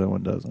hole, the other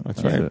one doesn't.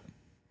 That's right. it.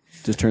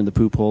 Just turn the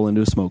poop hole into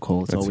a smoke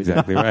hole. It's That's always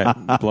exactly right.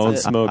 Blowing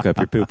smoke up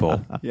your poop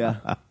hole.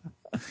 Yeah.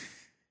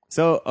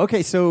 So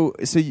okay, so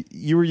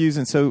you were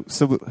using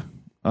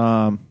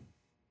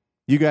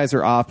you guys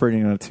are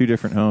operating on 2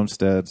 different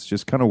homesteads,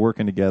 just kind of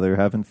working together,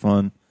 having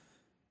fun,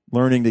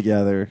 learning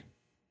together,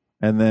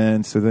 and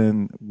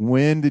then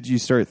when did you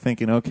start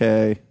thinking,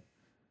 okay,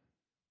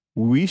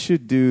 we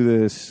should do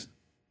this,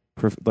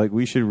 like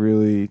we should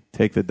really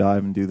take the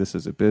dive and do this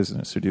as a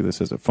business or do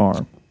this as a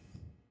farm?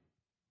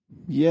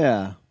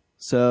 Yeah.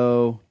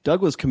 So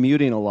Doug was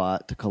commuting a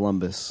lot to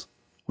Columbus,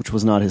 which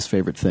was not his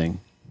favorite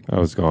thing. I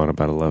was gone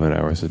about 11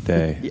 hours a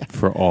day Yeah.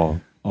 for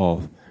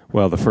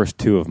the first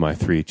 2 of my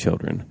 3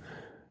 children.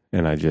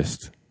 And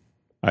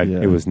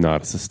it was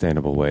not a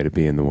sustainable way to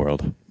be in the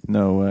world.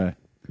 No way.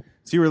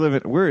 So you were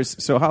living.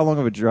 So how long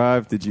of a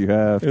drive did you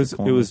have?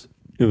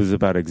 It was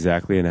about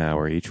exactly an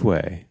hour each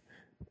way,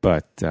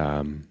 but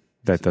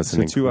that doesn't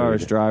So include 2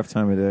 hours drive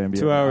time a day. And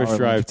 2 hours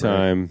drive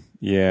time.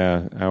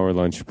 Yeah, hour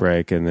lunch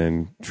break, and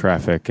then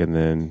traffic, and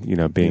then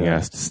being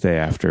asked to stay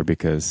after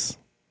because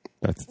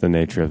that's the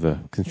nature of the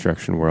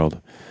construction world.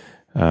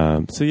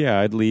 So yeah,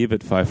 I'd leave at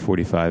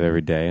 5:45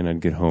 every day, and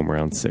I'd get home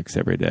around 6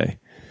 every day.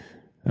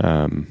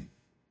 And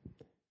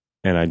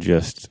I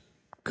just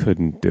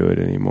couldn't do it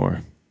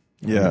anymore.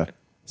 Yeah.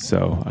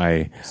 So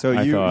I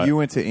thought, you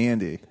went to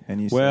Andy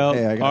and you well, said,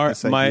 "Hey, I got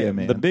this idea,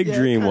 man." the big Yeah, it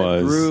dream kinda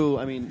was, grew.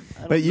 I mean, I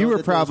don't But you know were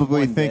that there was probably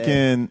one day.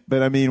 thinking.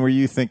 But I mean, were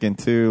you thinking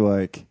too?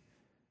 Like,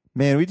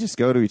 man, we just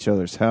go to each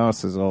other's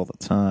houses all the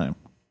time.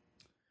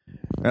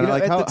 And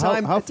At the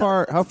time, how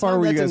far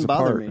were you that guys didn't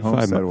bother apart? me.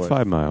 Homestead-wise?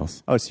 5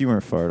 miles. Oh, so you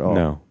weren't far at all.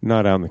 No,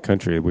 not out in the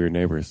country. We were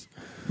neighbors.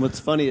 What's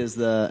funny is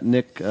the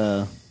Nick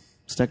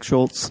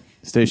Steck-Schultz.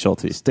 Stay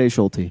Schulte. Stay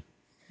Schulte.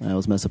 I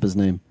always mess up his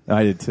name.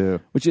 I did too.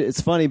 Which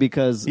it's funny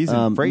because He's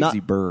in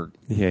Frazyburg.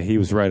 Yeah, he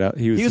was right out.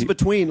 He was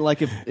between.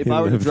 Like if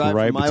I were to lived drive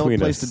right from my old between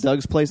place us. to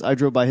Doug's place, I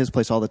drove by his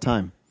place all the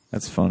time.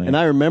 That's funny. And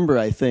I remember,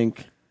 I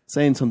think,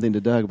 saying something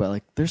to Doug about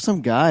like, there's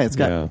some guy. It's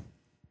got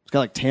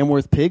like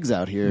Tamworth pigs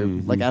out here,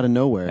 like out of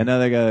nowhere.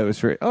 Another guy that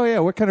was oh yeah,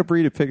 what kind of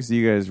breed of pigs do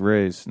you guys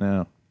raise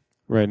now?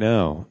 Right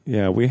now,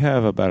 yeah, we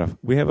have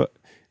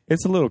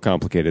it's a little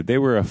complicated. They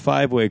were a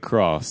 5-way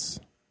cross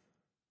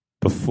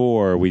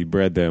before we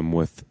bred them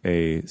with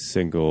a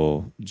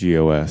single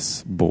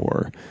GOS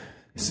boar.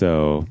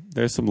 So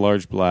there's some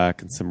large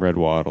black and some red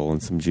wattle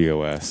and some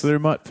GOS. So they're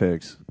mutt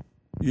pigs.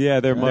 Yeah,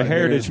 they're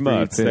heritage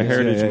mutts. They're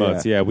heritage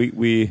mutts. Yeah,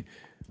 we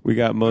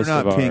got most They're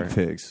of not our pink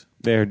pigs.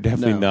 They're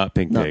definitely not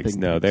pink not pigs.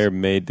 pink No, pigs. they're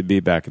made to be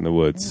back in the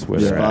woods.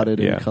 Where they're at. Spotted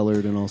and Yeah.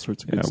 colored and all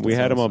sorts of good stuff. We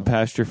had them on also.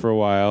 pasture for a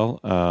while.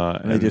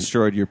 They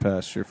destroyed your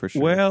pasture for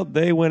sure. Well,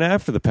 they went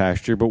after the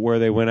pasture, but where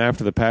they went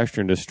after the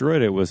pasture and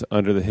destroyed it was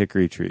under the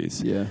hickory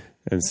trees. Yeah.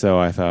 And so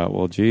I thought,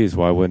 well, geez,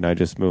 why wouldn't I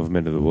just move them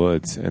into the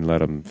woods and let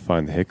them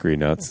find the hickory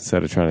nuts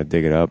instead of trying to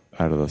dig it up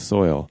out of the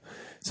soil?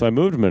 So I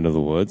moved them into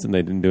the woods, and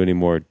they didn't do any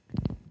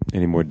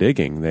more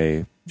digging.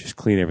 They just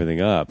clean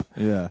everything up.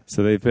 Yeah.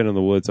 So they've been in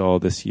the woods all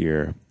this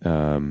year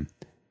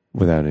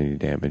without any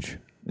damage.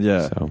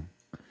 Yeah. So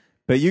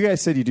But you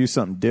guys said you do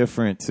something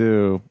different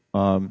too.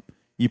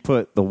 You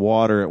put the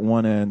water at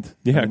one end.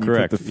 Yeah, and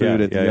correct. You put the food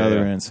Yeah, at yeah, the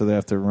other yeah. end, so they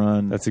have to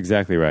run. that's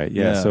exactly right.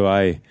 Yeah. Yeah. So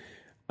I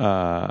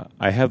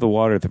have the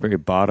water at the very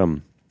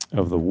bottom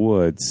of the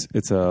woods.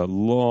 It's a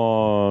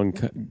long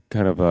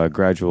kind of a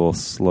gradual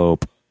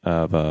slope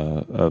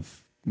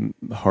of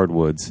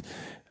hardwoods,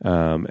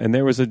 and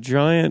there was a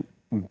giant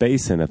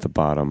basin at the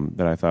bottom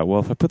that I thought,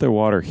 well, if I put their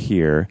water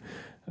here,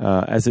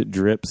 as it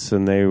drips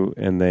and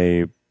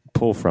they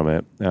pull from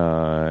it,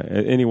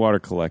 any water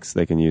collects,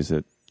 they can use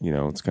it. You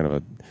know, it's kind of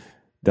a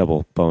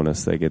double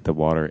bonus. They get the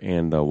water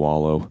and the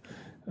wallow.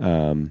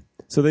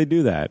 So they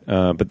do that.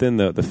 But then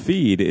the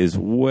feed is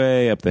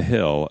way up the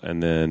hill,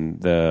 and then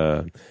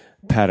the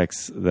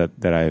paddocks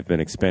that I've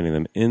been expanding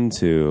them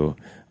into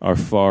are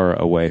far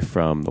away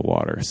from the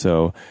water.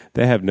 So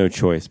they have no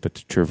choice but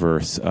to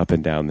traverse up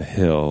and down the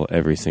hill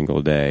every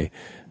single day.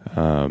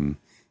 The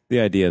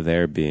idea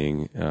there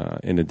being,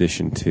 in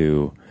addition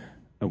to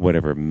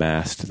whatever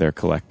mast they're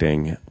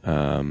collecting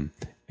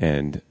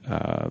and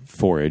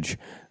forage,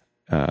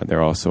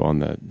 they're also on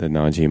the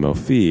non-GMO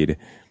feed.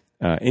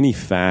 Any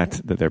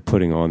fat that they're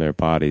putting on their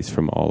bodies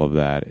from all of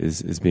that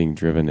is being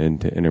driven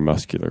into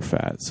intermuscular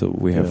fat. So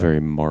we have very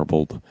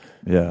marbled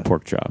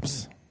pork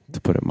chops,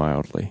 to put it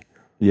mildly.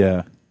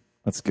 Yeah,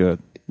 that's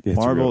good. It's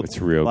Marbled. It's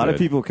real A lot good. of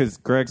people, because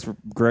Greg's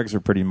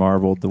are pretty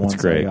marbled. The That's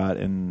ones great. I got,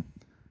 and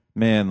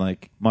man,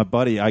 like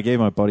I gave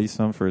my buddy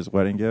some for his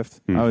wedding gift.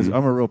 I'm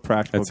a real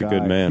practical That's guy. a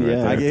good man.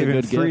 Yeah. Right I there. gave him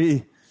That's a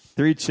good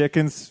three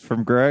chickens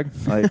from Greg,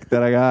 like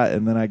that I got,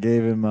 and then I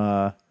gave him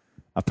a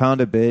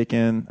pound of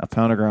bacon, a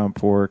pound of ground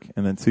pork,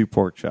 and then 2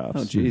 pork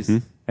chops. Oh, jeez.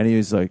 Mhm. And he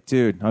was like,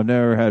 "Dude, I've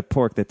never had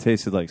pork that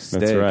tasted like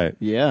steak." That's right.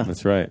 Yeah.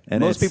 That's right.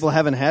 And Most it's- people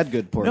haven't had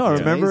good pork. No, It's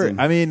remember? amazing.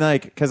 I mean,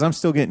 like, because I'm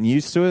still getting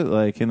used to it.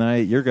 Like, and I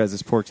ate your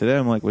guys' pork today.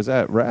 I'm like, was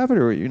that rabbit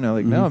or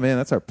no, man,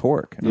 that's our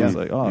pork. And I was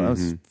like, oh, that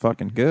was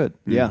fucking good.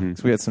 Yeah.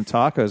 So we had some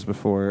tacos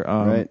before.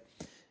 Right.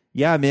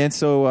 Yeah, man.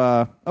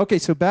 So okay,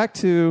 so back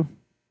to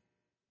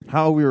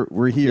how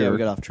we're here. Yeah, we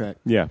got off track.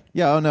 Yeah.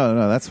 Yeah. Oh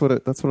no. That's what a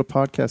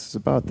podcast is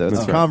about. Though it's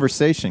That's a right.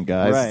 conversation,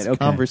 guys. Right, It's a okay.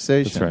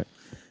 conversation. That's right.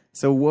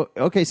 So what?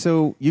 Okay,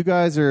 so you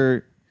guys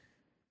are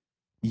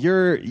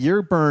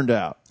you're burned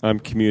out. I'm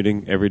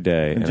commuting every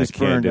day, and I Just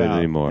can't burned do it out.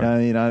 anymore. I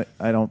mean,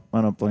 I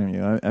don't blame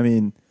you. I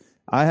mean,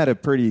 I had a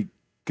pretty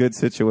good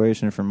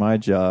situation for my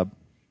job,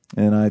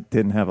 and I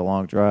didn't have a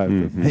long drive.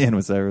 But man,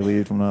 was I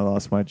relieved when I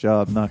lost my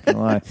job. Not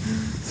gonna lie.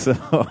 So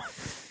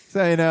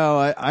you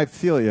know, I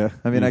feel you.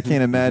 I mean, I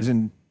can't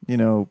imagine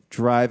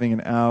driving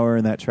an hour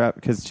in that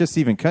traffic, because just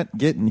even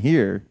getting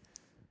here.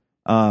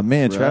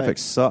 Man, traffic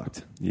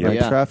sucked. Yep. Like,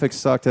 Yeah. traffic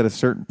sucked at a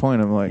certain point.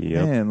 I'm like,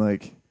 Yep. man,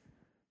 like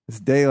this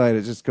daylight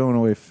is just going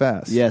away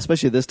fast. Yeah,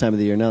 especially this time of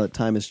the year. Now that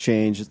time has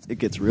changed, it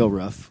gets real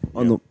rough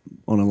on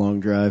a long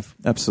drive.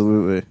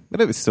 Absolutely. But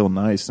it was still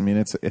nice. I mean,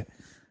 it's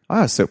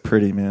so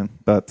pretty, man.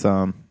 But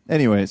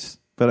anyways,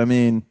 I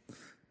mean,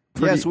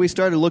 Yeah, so we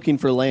started looking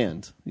for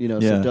land. Yeah.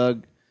 So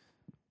Doug,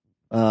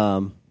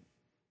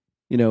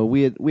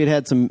 we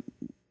had some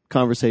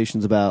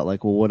conversations about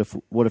like, well,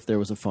 what if there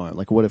was a farm?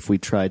 Like, what if we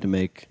tried to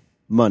make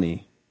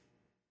money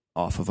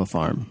off of a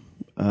farm?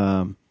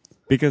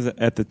 Because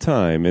at the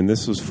time, and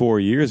this was 4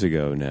 years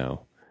ago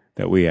now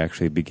that we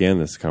actually began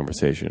this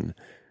conversation,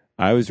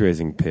 I was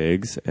raising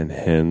pigs and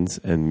hens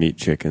and meat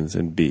chickens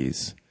and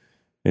bees.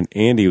 And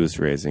Andy was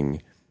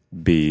raising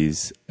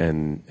bees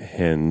and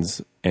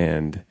hens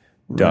and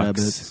ducks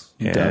Rabbits,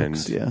 and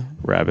ducks, yeah.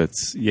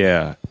 rabbits.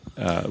 Yeah.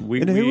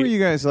 and who were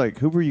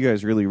you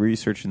guys really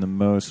researching the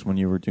most when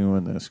you were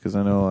doing this? Because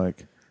I know,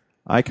 like,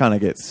 I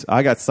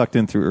got sucked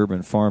in through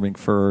urban farming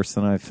first,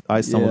 and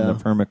I stumbled Yeah.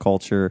 into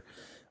permaculture.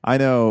 I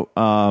know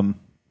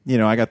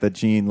I got the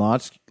Gene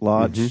Lodge.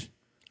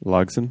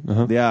 Logson.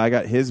 Uh-huh. Yeah, I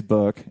got his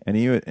book, and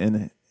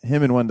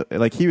him and one,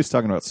 like, he was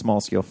talking about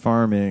small scale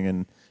farming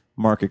and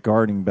market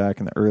gardening back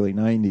in the early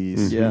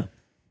 90s. Yeah.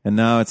 And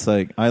now it's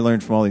like, I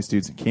learned from all these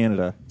dudes in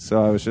Canada.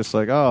 So I was just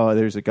like, oh,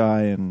 there's a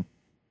guy in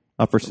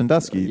Upper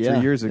Sandusky 3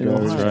 years ago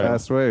who just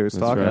passed away who was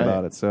talking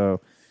about it.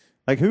 So,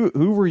 like, who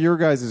were your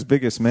guys'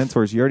 biggest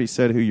mentors? You already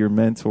said who your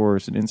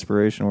mentors and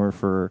inspiration were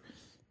for,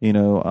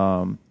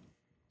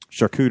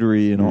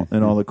 charcuterie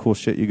and all the cool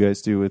shit you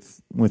guys do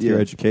with your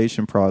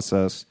education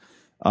process.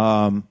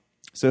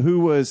 So who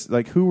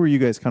were you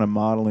guys kind of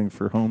modeling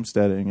for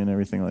homesteading and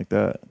everything like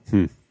that?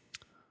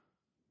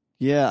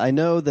 Yeah, I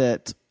know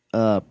that,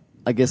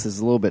 I guess it's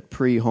a little bit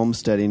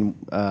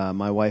pre-homesteading.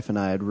 My wife and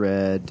I had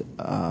read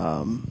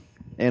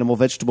Animal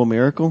Vegetable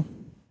Miracle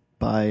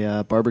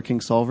by Barbara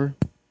King Solver.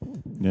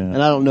 Yeah.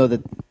 And I don't know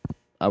that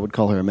I would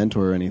call her a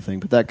mentor or anything,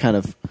 but that kind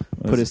of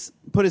put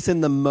us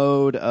in the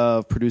mode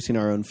of producing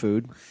our own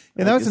food.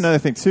 And that was another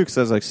thing too, because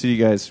I was like, so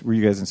were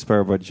you guys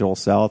inspired by Joel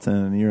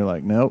Salatin? And you're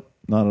like, nope,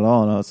 not at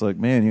all. And I was like,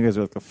 man, you guys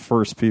are like the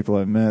first people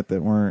I met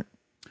that weren't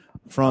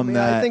from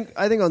that.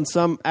 I think on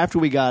some, after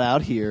we got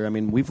out here, I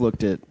mean, we've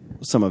looked at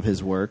some of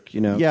his work,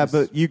 Yeah,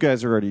 but you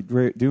guys are already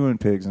doing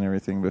pigs and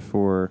everything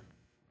before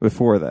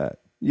that.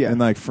 Yeah. And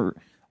like for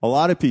a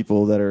lot of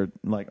people that are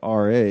like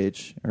our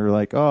age are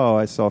like, oh,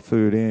 I saw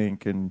Food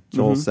Inc. and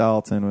Joel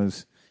Salatin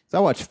was. I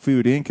watched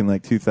Food Inc. in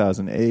like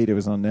 2008. It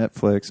was on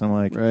Netflix. I'm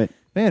like,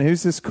 man,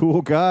 who's this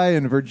cool guy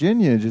in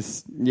Virginia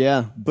just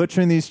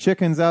butchering these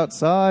chickens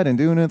outside and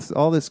doing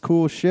all this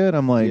cool shit?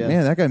 I'm like,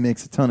 man, that guy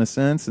makes a ton of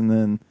sense. And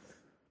then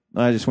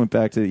I just went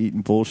back to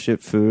eating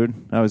bullshit food.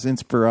 I was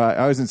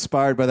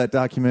inspired by that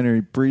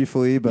documentary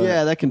briefly, but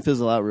that can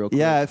fizzle out real quick.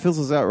 Yeah, it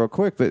fizzles out real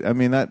quick. But I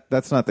mean,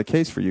 that's not the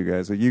case for you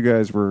guys. Like, you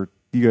guys were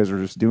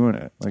just doing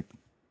it. Like,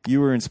 you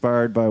were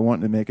inspired by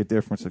wanting to make a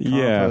difference with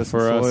compost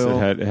for and us,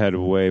 soil. it had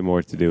way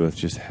more to do with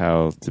just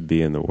how to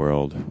be in the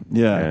world.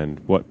 Yeah. And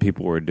what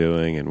people were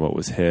doing and what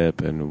was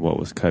hip and what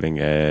was cutting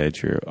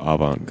edge or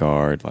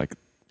avant-garde. Like,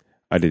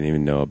 I didn't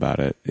even know about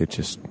it.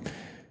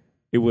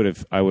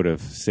 I would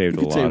have saved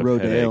a lot of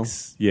Rodale.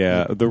 headaches.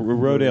 Yeah, the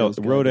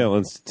Rodale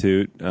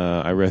Institute.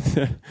 I read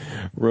the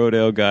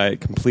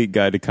Rodale Complete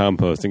Guide to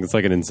Composting. It's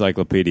like an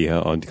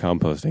encyclopedia on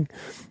composting.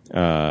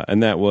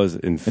 And that was,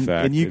 in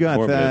fact, and you got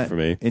informative that for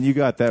me. And you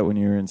got that when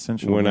you were in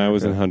Central When America. I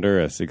was in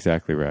Honduras,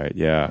 exactly right.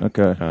 Yeah.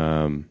 Okay.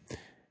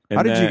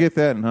 How did you get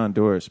that in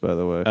Honduras, by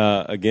the way?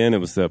 Again, it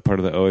was part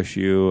of the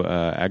OSU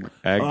ag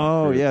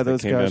group yeah, that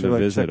those came guys down are to like,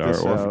 visit check our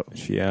this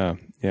orphanage.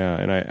 Yeah.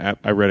 And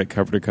I read it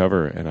cover to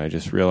cover, and I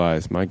just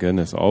realized, my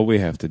goodness, all we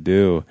have to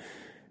do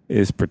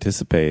is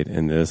participate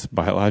in this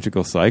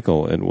biological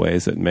cycle in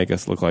ways that make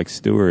us look like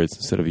stewards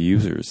instead of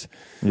users.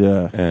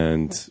 Yeah.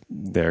 And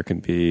there can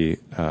be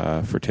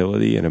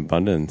fertility and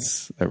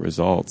abundance that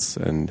results.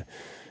 And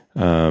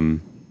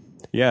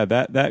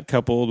that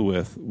coupled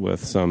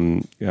with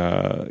some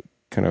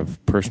kind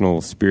of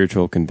personal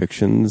spiritual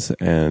convictions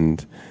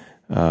and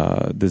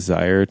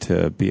desire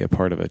to be a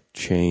part of a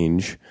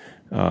change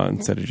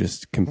instead of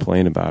just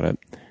complain about it.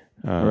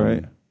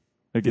 Right.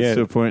 It gets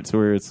to a point to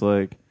where it's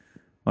like,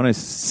 I want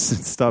to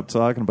stop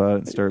talking about it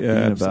and start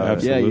being about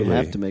it. Yeah, you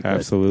have to make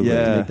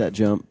that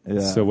jump. Yeah.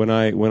 So when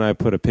I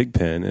put a pig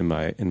pen in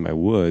my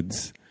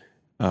woods,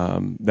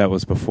 that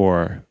was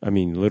before. I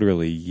mean,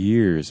 literally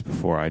years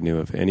before I knew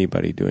of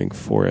anybody doing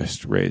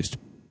forest raised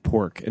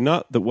pork, and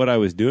not that what I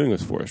was doing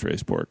was forest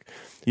raised pork.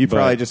 You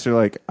probably just are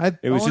like,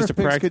 it was just a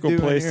practical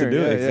place to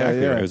do it.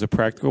 Exactly. Right. It was a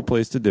practical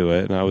place to do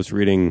it, and I was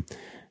reading.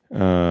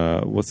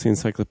 What's the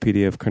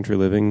Encyclopedia of Country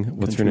Living?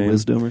 What's her name?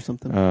 Wisdom or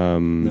something?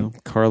 No.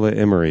 Carla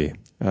Emery.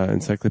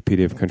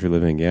 Encyclopedia of Country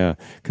Living, yeah.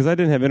 Because I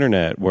didn't have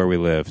internet where we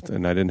lived,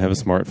 and I didn't have a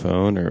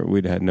smartphone, or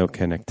we'd had no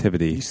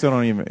connectivity. You still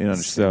don't even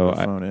understand what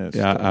a phone is.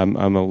 Yeah,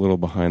 I'm a little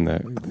behind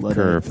the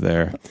curve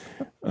there.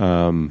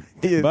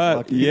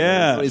 But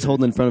yeah, he's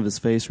holding in front of his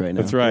face right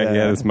now. That's right.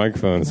 Yeah, this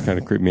microphone is kind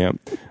of creeping me out.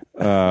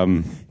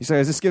 You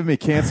say, is this giving me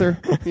cancer?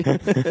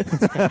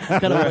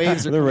 Kind of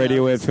waves. The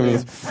radio waves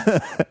coming.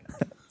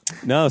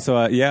 No, so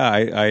I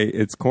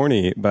it's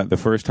corny, but the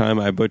first time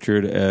I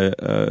butchered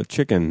a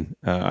chicken,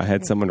 I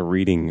had someone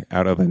reading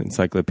out of an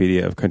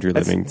Encyclopedia of Country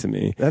Living to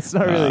me. That's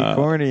not really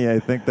corny. I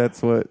think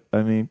that's what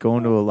going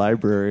to a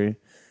library.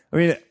 I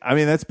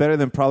mean that's better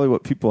than probably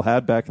what people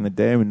had back in the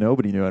day when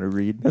nobody knew how to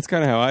read. That's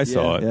kind of how I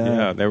saw it.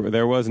 Yeah,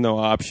 there was no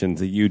option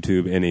to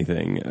YouTube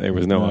anything. There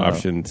was no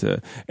option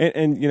to,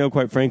 and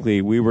quite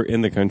frankly, we were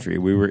in the country.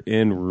 We were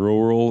in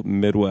rural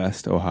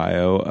Midwest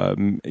Ohio,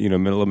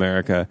 Middle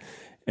America.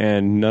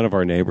 And none of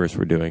our neighbors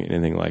were doing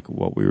anything like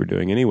what we were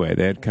doing anyway.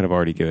 They had kind of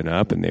already given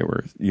up, and they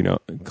were,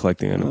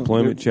 collecting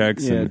unemployment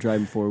checks. Yeah, and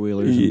driving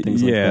four-wheelers and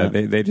things like that.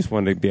 Yeah, they just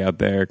wanted to be out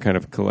there kind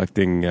of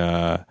collecting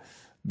the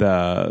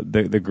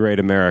great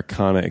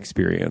Americana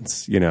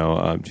experience,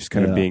 just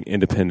kind of being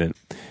independent.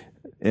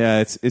 Yeah,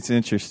 it's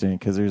interesting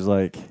because there's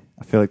I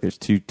feel like there's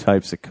two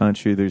types of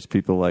country. There's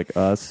people like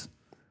us.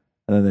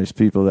 And then there's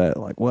people that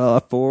I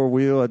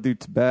four-wheel, I do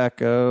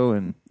tobacco,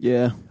 and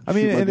yeah. I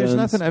mean, and there's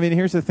nothing. I mean,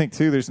 here's the thing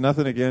too. There's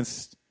nothing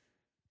against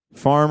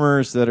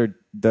farmers that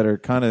are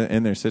kind of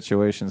in their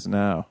situations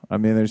now. I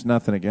mean, there's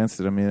nothing against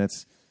it. I mean,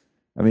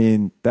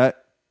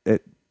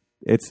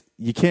 it's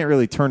you can't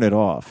really turn it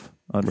off,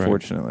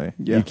 unfortunately. Right.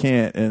 Yeah. You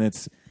can't, and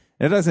it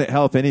doesn't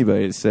help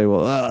anybody to say,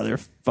 well, they're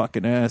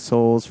fucking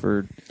assholes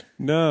for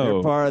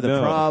they're part of the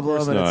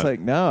problem, and it's like,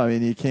 no, I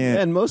mean, you can't.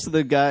 Yeah, and most of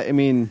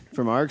the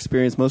from our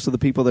experience, most of the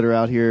people that are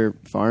out here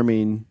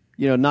farming,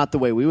 not the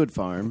way we would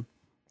farm,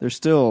 they're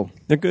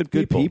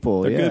good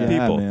people. They're good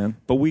people, man.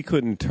 But we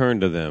couldn't turn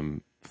to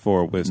them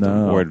for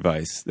wisdom or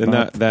advice.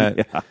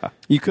 And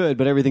you could,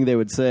 but everything they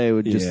would say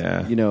would just,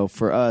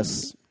 for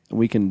us,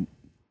 we can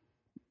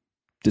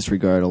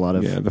disregard a lot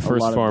of. Yeah, the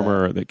first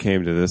farmer that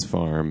came to this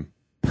farm,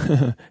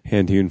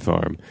 Hewn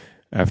farm,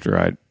 after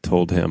I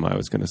told him I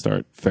was going to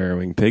start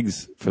farrowing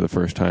pigs for the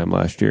first time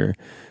last year,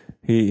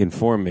 he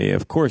informed me,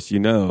 of course you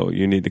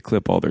need to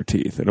clip all their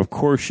teeth. And of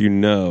course you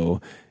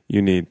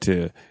need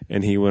to,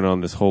 and he went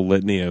on this whole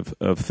litany of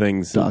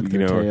things. Dock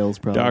their tails,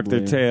 probably. Dock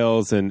their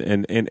tails and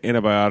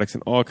antibiotics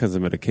and all kinds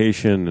of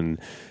medication. And,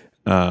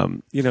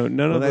 none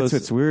of those. That's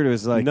what's weird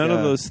is like. None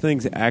of those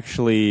things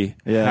actually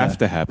have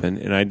to happen.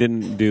 And I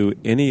didn't do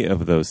any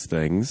of those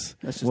things.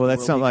 That's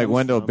something like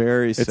Wendell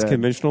Berry said. It's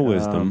conventional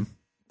wisdom.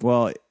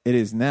 Well, it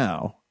is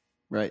now.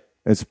 Right.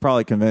 It's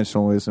probably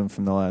conventional wisdom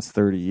from the last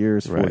 30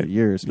 years, 40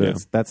 years, but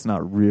that's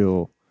not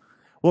real.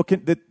 Well,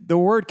 the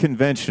word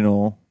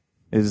conventional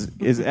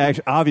is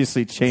actually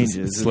obviously changes.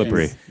 It's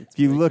slippery. If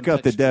you look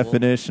up the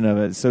definition of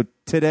it, so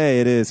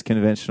today it is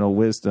conventional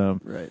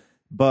wisdom. Right.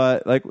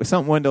 But like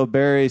something Wendell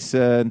Berry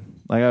said,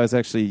 like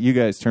you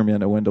guys turned me on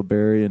to Wendell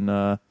Berry, and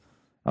I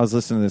was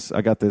listening to this.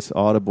 I got this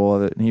audible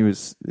of it, and it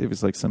was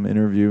like some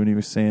interview, and he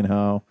was saying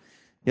how,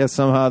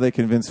 somehow they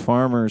convinced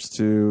farmers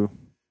to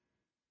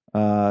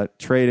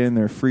trade in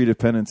their free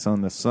dependence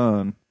on the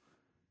sun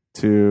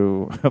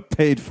to a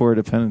paid for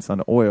dependence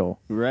on oil.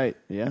 Right.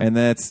 Yeah. And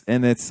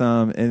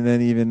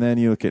then even then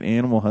you look at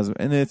animal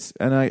husband,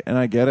 and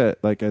I get it.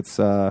 Like it's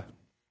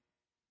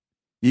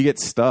you get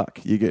stuck,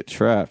 you get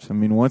trapped. I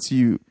mean,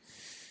 I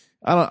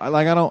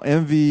don't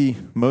envy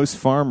most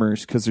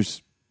farmers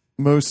because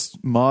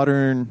most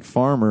modern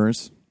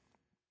farmers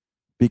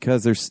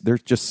because they're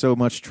just so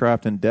much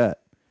trapped in debt.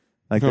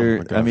 Like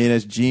I mean,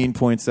 as Gene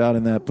points out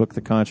in that book,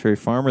 The Contrary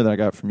Farmer, that I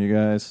got from you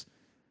guys,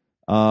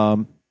 I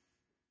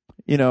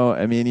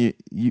mean,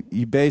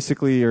 you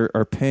basically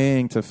are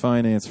paying to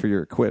finance for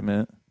your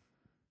equipment,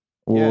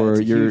 or it's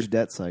a your huge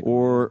debt cycle,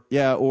 or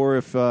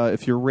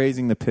if you're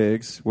raising the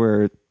pigs,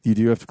 where you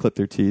do have to clip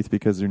their teeth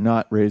because they're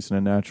not raised in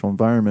a natural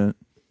environment,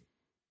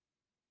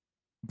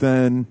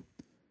 then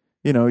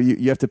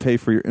you have to pay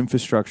for your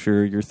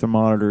infrastructure, your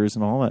thermometers,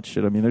 and all that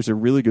shit. I mean, there's a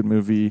really good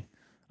movie.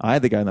 I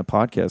had the guy in the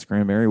podcast,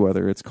 Graham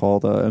Merriweather. It's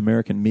called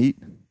American Meat,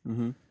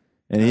 and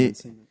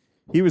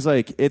he was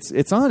like,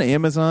 it's on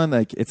Amazon.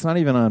 Like, it's not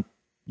even on.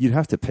 You'd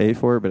have to pay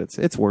for it, but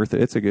it's worth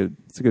it. It's a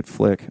good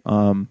flick.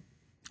 I'll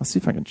see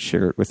if I can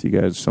share it with you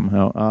guys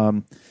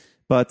somehow.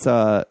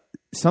 But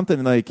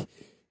something like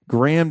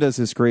Graham does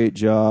this great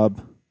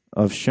job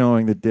of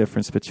showing the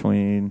difference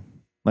between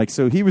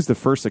so he was the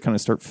first to kind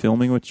of start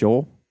filming with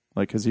Joel,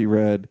 because he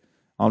read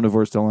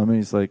Omnivore's Dilemma.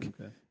 He's like.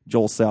 Okay.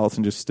 Joel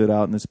Salatin just stood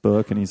out in this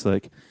book, and he's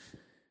like,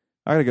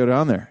 I got to go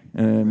down there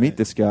and meet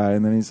this guy.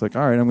 And then he's like,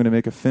 all right, I'm going to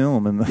make a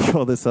film and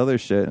all this other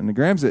shit. And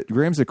Graham's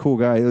a cool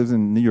guy. He lives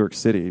in New York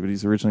City, but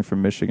he's originally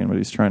from Michigan, but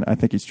I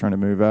think he's trying to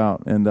move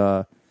out. And,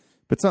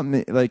 but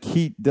something like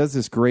he does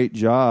this great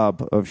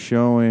job of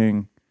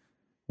showing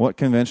what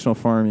conventional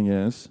farming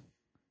is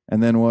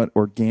and then what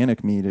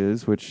organic meat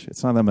is, which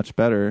it's not that much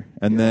better.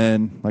 And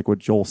then like what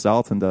Joel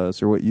Salatin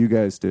does or what you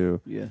guys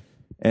do. Yeah.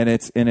 And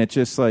it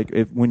just like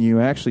when you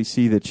actually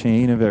see the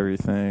chain of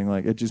everything,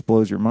 like it just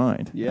blows your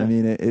mind. Yeah. I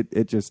mean,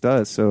 it just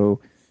does.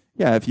 So,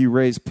 yeah, if you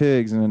raise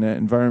pigs in an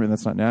environment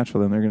that's not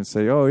natural, then they're going to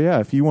say, oh, yeah,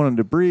 if you want them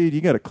to breed,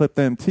 you got to clip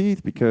them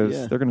teeth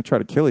because they're going to try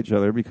to kill each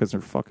other because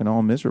they're fucking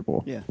all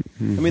miserable. Yeah.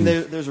 Mm-hmm. I mean,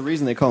 there's a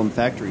reason they call them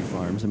factory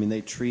farms. I mean,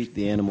 they treat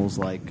the animals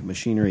like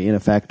machinery in a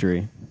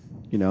factory,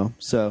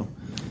 So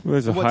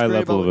there's a high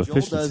level of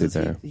efficiency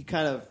there.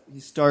 He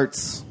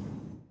starts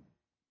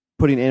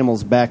putting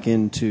animals back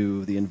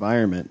into the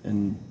environment,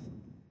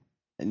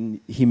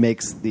 and he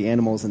makes the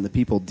animals and the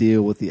people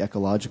deal with the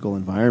ecological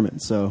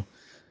environment. So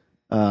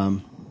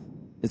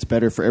it's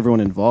better for everyone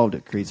involved.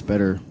 It creates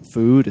better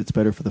food. It's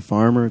better for the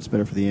farmer. It's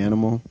better for the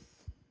animal.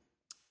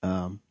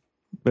 But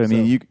I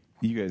mean,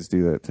 you guys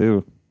do that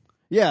too.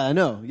 Yeah, I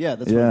know. Yeah,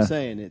 that's what I'm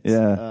saying.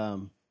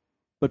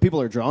 But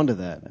people are drawn to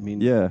that. I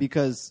mean,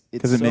 because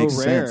it's so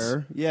rare.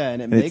 Sense. Yeah,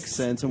 and it makes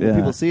sense. And when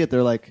people see it,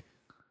 they're like,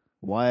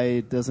 why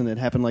doesn't it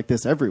happen like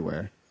this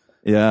everywhere?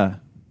 Yeah.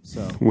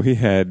 So we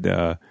had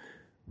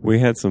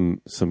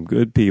some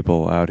good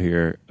people out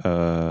here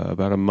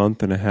about a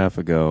month and a half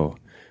ago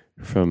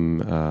from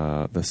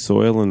the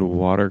Soil and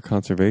Water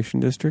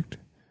Conservation District.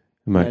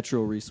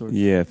 Natural Resource.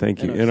 Yeah,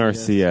 thank you.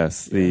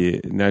 NRCS,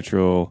 the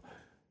Natural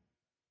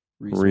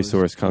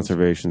Resource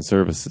Conservation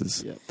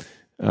Services. Yep.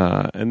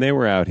 And they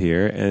were out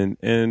here, and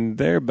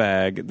they're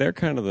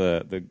kind of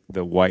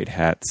the white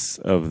hats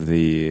of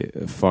the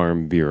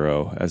Farm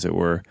Bureau, as it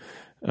were.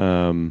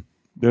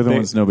 They're the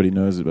ones nobody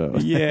knows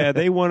about. Yeah,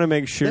 they want to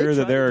make sure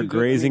that there are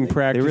grazing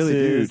practices. They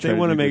really do. They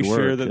want to make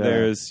sure that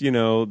there's,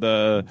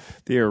 the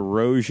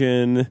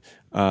erosion,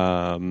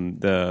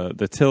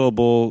 the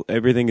tillable,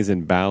 everything is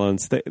in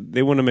balance.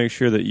 They want to make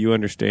sure that you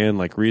understand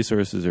like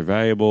resources are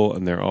valuable,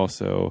 and they're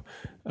also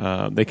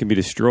they can be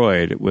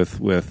destroyed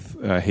with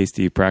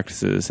hasty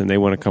practices, and they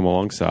want to come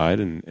alongside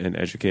and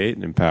educate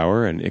and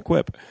empower and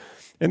equip.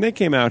 And they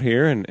came out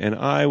here, and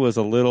I was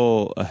a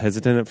little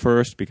hesitant at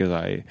first because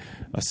I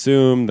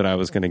assumed that I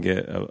was going to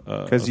get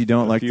because you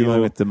don't like dealing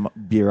with the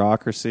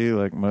bureaucracy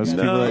like most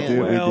people that do.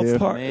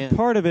 Well,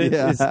 part of it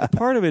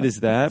is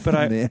that, but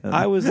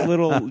I was a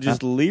little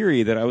just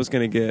leery that I was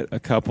going to get a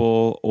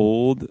couple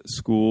old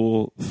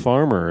school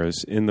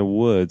farmers in the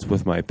woods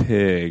with my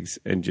pigs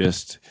and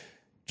just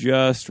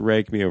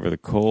rake me over the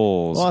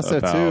coals. Well,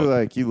 also too,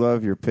 like you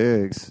love your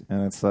pigs,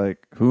 and it's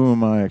like, who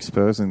am I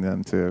exposing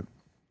them to?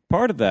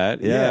 Part of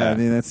that, yeah. I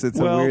mean, it's a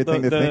weird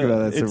thing to think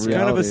about. It's a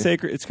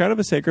reality. It's kind of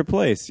a sacred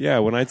place. Yeah,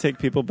 when I take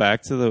people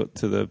back to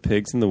the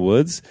pigs in the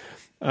woods,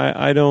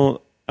 I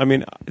don't. I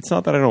mean, it's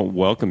not that I don't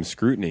welcome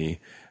scrutiny,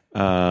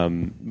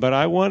 but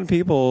I want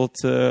people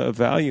to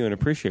value and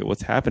appreciate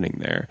what's happening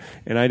there.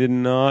 And I did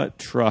not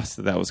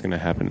trust that was going to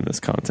happen in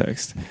this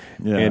context.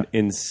 Yeah. And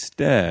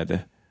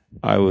instead,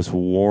 I was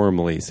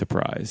warmly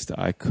surprised.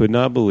 I could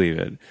not believe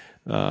it.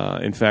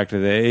 In fact,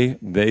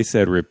 they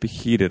said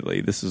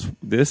repeatedly, "This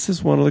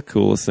is one of the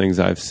coolest things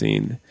I've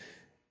seen."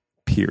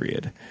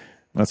 Period.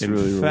 That's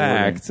really in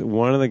fact,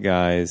 one of the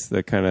guys,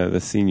 the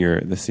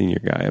senior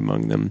guy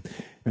among them,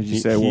 did you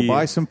say, "Well,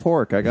 buy some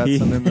pork. I got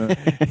some in the."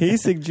 He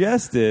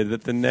suggested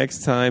that the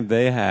next time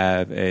they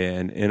have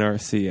an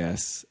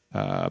NRCS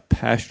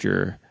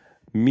pasture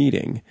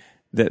meeting,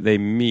 that they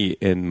meet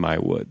in my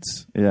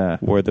woods,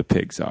 where the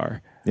pigs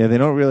are. Yeah, they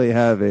don't really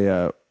have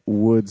a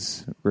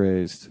woods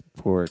raised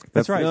pork.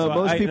 That's right. No, so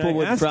most people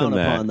would frown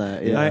upon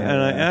that. Yeah.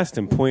 And I asked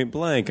him point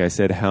blank, I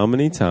said, how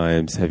many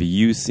times have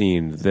you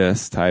seen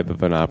this type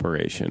of an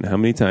operation? How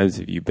many times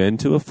have you been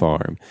to a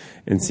farm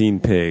and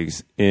seen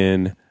pigs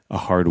in a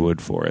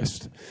hardwood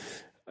forest?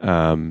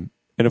 And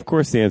of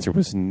course the answer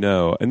was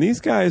no. And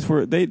these guys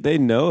they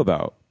know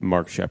about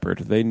Mark Shepard.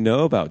 They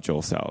know about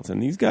Joel Salads.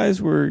 And these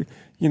guys were,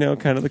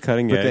 kind of the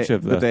cutting edge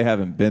of the... But they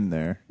haven't been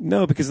there.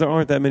 No, because there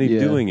aren't that many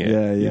doing it.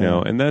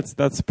 And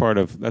that's part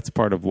of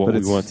what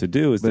we want to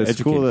do is to educate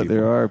people. It's cool that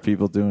there are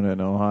people doing it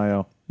in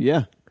Ohio.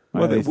 Yeah.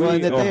 Well, and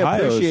that they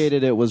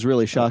appreciated it was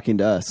really shocking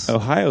to us.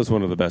 Ohio's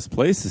one of the best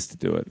places to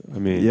do it. I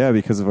mean,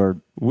 because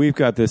of we've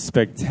got this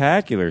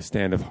spectacular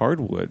stand of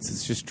hardwoods.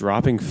 It's just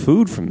dropping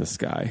food from the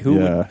sky.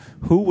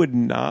 Who would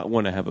not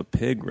want to have a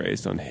pig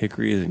raised on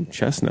hickory and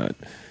chestnut?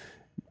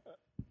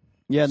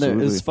 Yeah,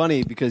 it's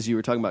funny because you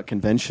were talking about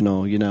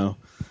conventional.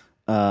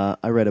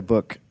 I read a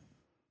book.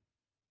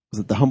 Was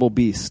it The Humble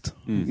Beast?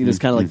 Mm-hmm. It's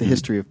kind of like the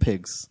history of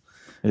pigs.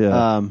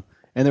 Yeah.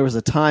 And there was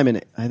a time,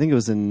 I think it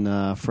was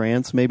in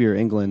France, maybe, or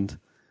England,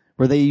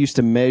 where they used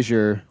to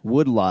measure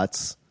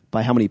woodlots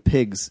by how many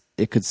pigs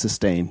it could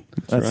sustain.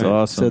 That's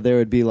awesome. So there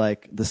would be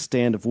like the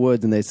stand of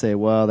wood, and they'd say,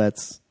 well,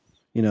 that's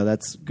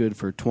good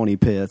for 20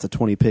 pigs. That's a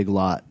 20 pig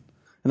lot.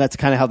 And that's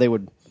kind of how they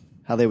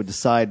would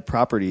decide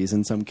properties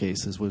in some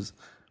cases, was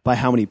by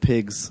how many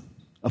pigs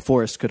a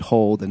forest could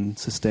hold and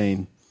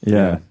sustain.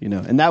 Yeah.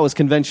 And that was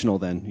conventional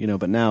then,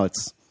 but now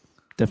it's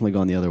definitely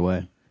gone the other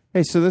way.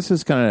 Hey, so this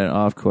is kind of an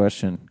off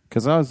question,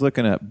 because I was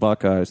looking at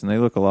buckeyes, and they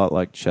look a lot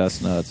like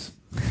chestnuts.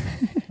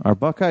 Are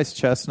buckeyes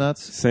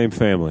chestnuts? Same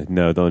family.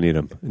 No, don't eat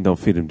them. And don't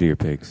feed them to your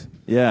pigs.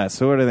 Yeah,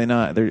 so what are they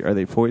not? Are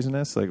they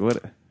poisonous? Like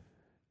what?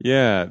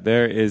 Yeah,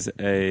 there is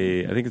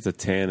I think it's a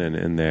tannin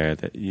in there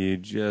that you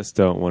just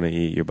don't want to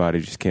eat. Your body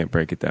just can't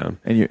break it down.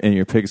 And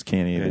your pigs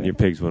can't eat it. And your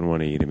pigs wouldn't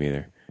want to eat them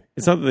either.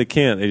 It's not that they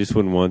can't; they just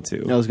wouldn't want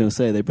to. I was going to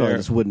say they probably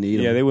just wouldn't eat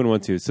them. Yeah, they wouldn't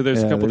want to. So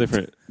there's a couple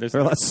different.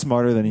 They're a lot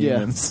smarter than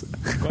humans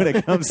when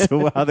it comes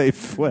to how they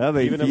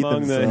even feed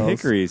among themselves. the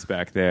hickories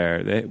back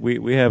there.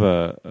 We have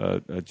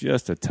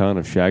just a ton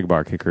of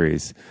shagbark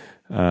hickories,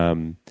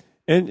 and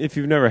if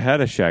you've never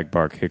had a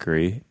shagbark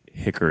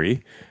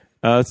hickory,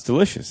 it's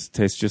delicious. It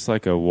tastes just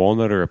like a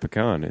walnut or a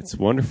pecan. It's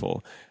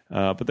wonderful.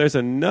 But there's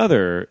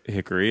another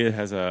hickory. It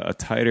has a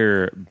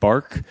tighter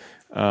bark.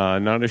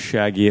 Not as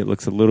shaggy. It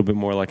looks a little bit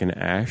more like an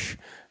ash.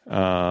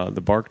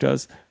 The bark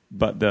does,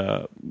 but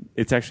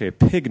it's actually a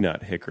pig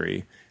nut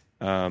hickory,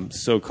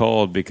 so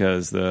called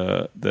because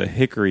the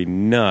hickory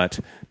nut,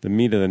 the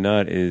meat of the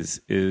nut is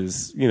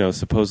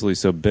supposedly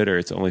so bitter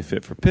it's only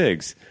fit for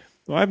pigs.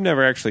 Well, I've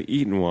never actually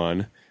eaten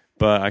one,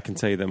 but I can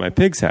tell you that my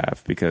pigs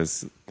have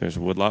because there's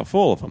a woodlot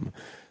full of them.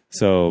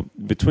 So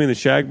between the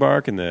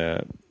shagbark and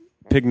the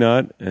pig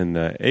nut and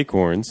the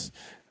acorns.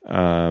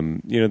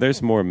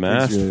 There's more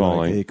mast really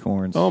falling. Like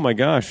acorns. Oh my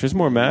gosh, there's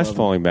more mast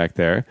falling back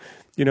there.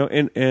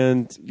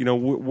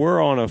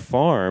 We're on a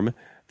farm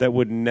that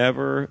would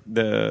never,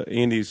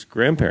 Andy's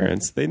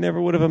grandparents, they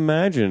never would have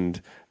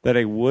imagined that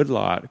a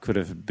woodlot could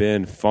have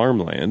been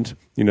farmland.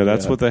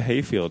 That's what the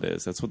hayfield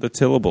is. That's what the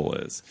tillable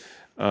is.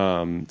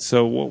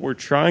 So what we're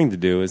trying to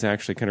do is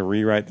actually kind of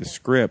rewrite the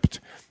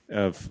script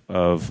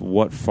of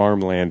what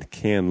farmland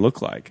can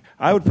look like.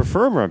 I would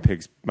prefer my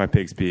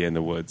pigs be in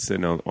the woods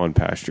than on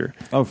pasture.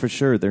 Oh, for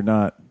sure. They're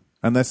not,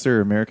 unless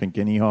they're American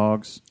guinea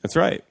hogs. That's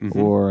right. Mm-hmm.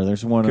 Or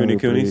there's one Cooney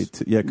other breed.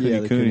 coonies? Yeah,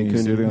 the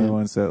coonies. They're the only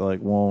ones that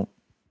like won't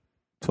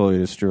totally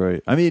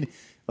destroy. I mean,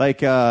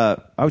 like I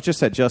was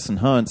just at Justin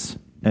Hunt's,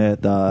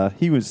 and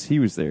he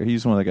was there.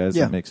 He's one of the guys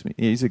that makes me.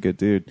 He's a good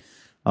dude.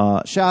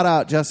 Shout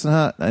out Justin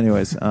Hunt.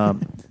 Anyways,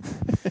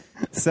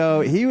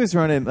 so he was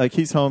running, like,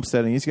 he's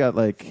homesteading. He's got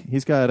I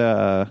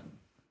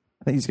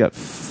think he's got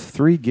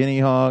 3 guinea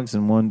hogs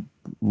and 1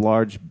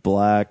 large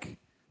black. I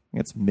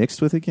think it's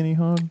mixed with a guinea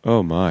hog.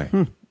 Oh my!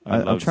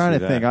 I'm trying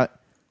to think.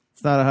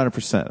 It's not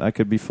 100%. I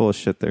could be full of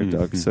shit there,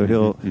 Doug. So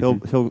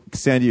he'll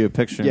send you a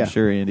picture. I'm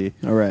sure, Andy.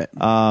 All right.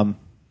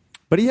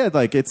 But he had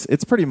like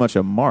it's pretty much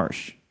a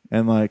marsh,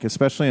 and like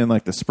especially in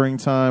like the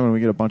springtime when we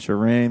get a bunch of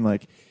rain,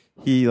 like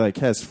he like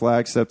has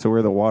flags up to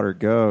where the water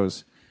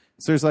goes.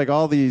 So there's like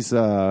all these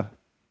kind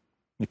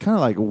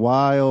of like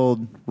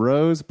wild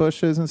rose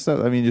bushes and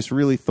stuff. I mean, just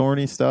really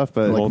thorny stuff,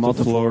 but like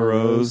multiflora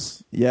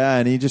rose. Yeah,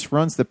 and he just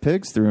runs the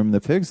pigs through them.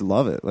 The pigs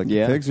love it. Like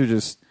the pigs are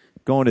just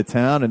going to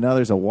town, and now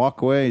there's a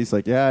walkway. He's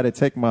like, yeah, I had to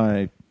take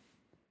my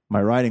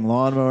riding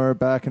lawnmower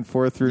back and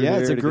forth through. Yeah,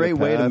 there it's a great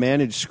way to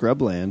manage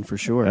scrubland for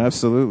sure.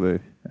 Absolutely.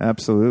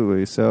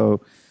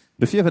 So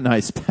if you have a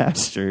nice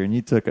pasture and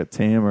you took a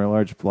tam or a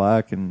large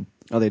black and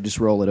they just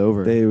roll it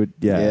over. They would,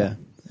 I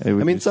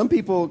mean, some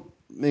people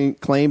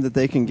claim that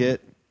they can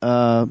get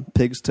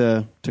pigs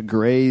to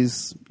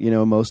graze,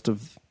 most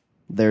of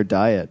their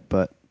diet,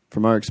 but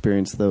from our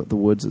experience, the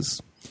woods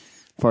is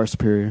far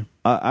superior.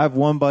 I have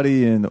one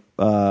buddy in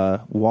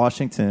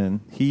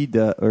Washington,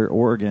 or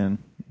Oregon,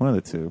 one of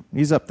the two.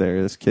 He's up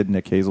there. This kid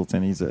Nick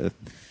Hazelton.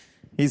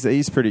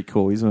 He's pretty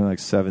cool. He's only like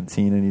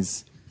 17, and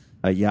he's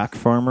a yak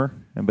farmer,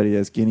 but he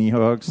has guinea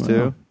hogs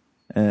too.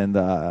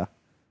 And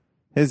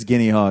his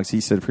guinea hogs, he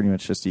said, pretty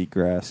much just eat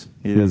grass.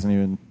 He doesn't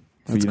even.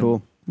 That's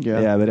cool.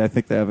 Yeah, but I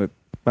think they have a.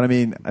 But I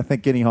mean, I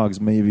think guinea hogs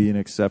may be an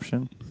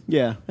exception.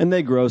 Yeah, and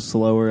they grow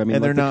slower. I mean,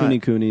 and like they're the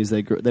coonies,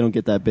 they don't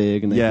get that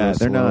big, and they grow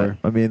they're slower. not.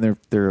 I mean,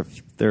 they're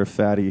a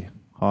fatty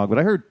hog, but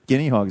I heard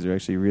guinea hogs are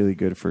actually really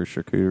good for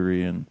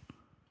charcuterie and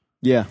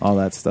all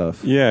that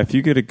stuff. Yeah, if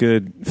you get a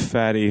good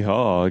fatty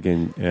hog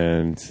and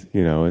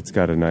it's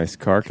got a nice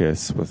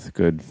carcass with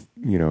good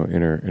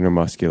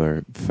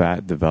intermuscular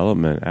fat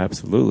development,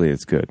 absolutely,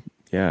 it's good.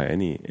 Yeah,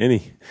 any.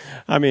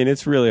 I mean,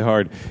 it's really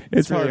hard.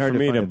 It's really hard for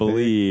me to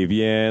believe.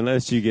 Yeah,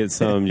 unless you get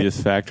some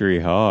just factory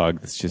hog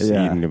that's just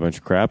eating a bunch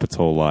of crap its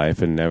whole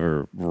life and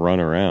never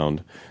run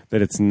around,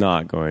 that it's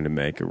not going to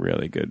make a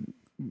really good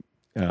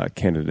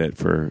candidate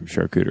for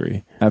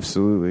charcuterie.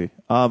 Absolutely.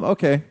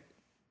 Okay.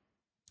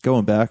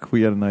 Going back,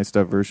 we had a nice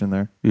diversion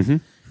there. Mm-hmm.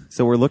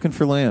 So we're looking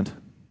for land.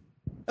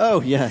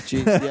 Oh yeah,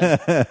 geez,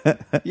 yeah,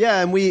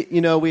 yeah. And we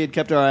had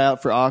kept our eye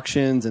out for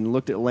auctions and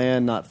looked at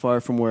land not far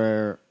from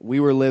where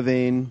we were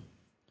living,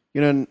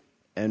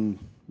 and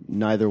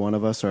neither one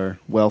of us are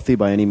wealthy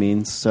by any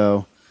means,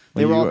 so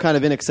they were all kind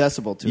of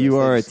inaccessible to us. You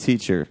are a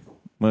teacher.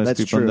 Most That's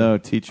people true. know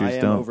teachers I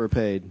am don't.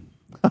 overpaid.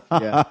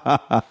 Yeah,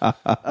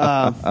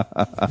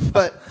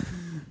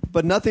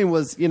 but nothing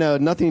was,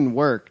 nothing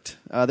worked.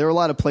 There were a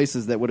lot of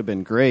places that would have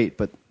been great,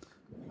 but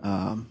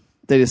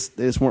they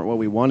just weren't what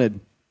we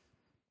wanted.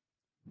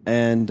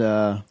 And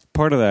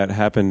part of that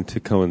happened to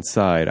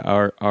coincide.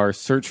 Our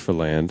search for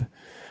land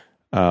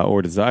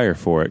or desire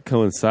for it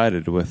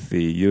coincided with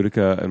the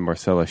Utica and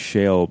Marcellus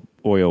shale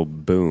oil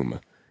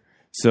boom.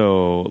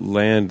 So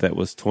land that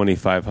was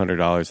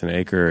 $2,500 an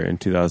acre in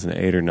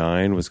 2008 or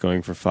 9 was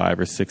going for $5,000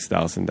 or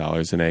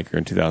 $6,000 an acre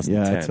in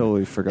 2010. Yeah, I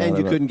totally forgot. And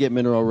you couldn't get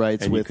mineral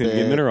rights with it.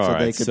 Get mineral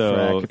rights. They could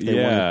frack if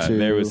they wanted to.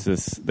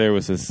 there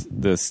was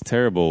this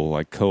terrible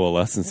like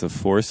coalescence of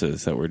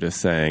forces that were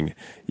just saying,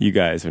 you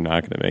guys are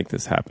not going to make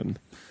this happen.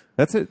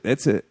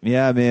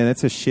 Yeah, man,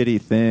 it's a shitty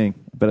thing,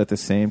 but at the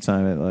same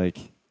time,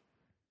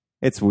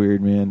 it's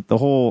weird, man.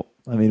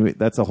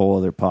 That's a whole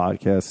other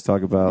podcast to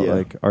talk about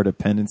like our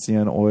dependency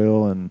on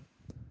oil, and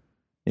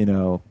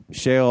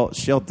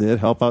shale did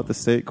help out the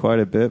state quite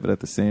a bit, but at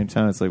the same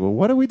time it's like, well,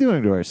 what are we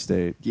doing to our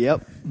state?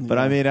 Yep. But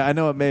I mean, I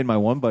know it made my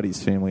one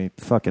buddy's family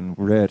fucking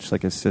rich.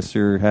 Like his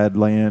sister had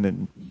land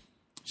and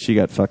she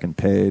got fucking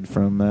paid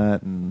from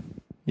that, and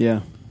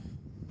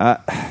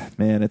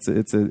man, it's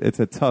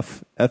a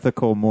tough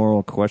ethical,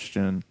 moral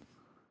question.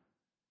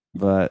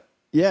 But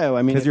yeah,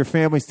 I mean, because your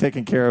family's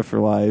taken care of for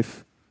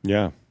life.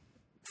 Yeah.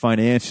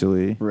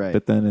 Financially, right?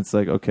 But then it's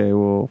like, okay,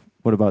 well,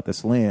 what about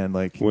this land?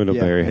 Like,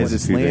 Wendell-Berry has a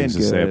few things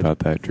to say about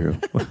that, Drew.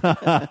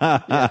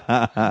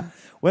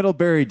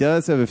 Wendell-Berry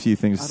does have a few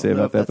things to say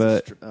about that,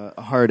 but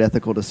a hard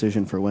ethical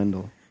decision for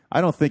Wendell.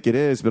 I don't think it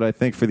is, but I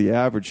think for the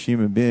average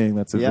human being,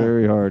 that's a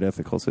very hard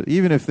ethical. So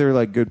even if they're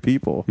like good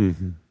people,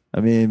 I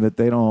mean, but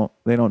they don't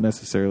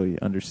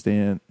necessarily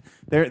understand.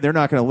 They're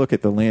not going to look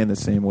at the land the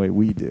same way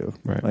we do,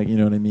 right? Like, you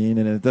know what I mean?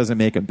 And it doesn't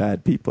make them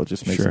bad people; it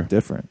just makes them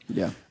different.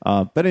 Yeah.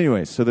 But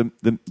anyway, so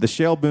the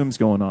shale boom's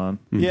going on.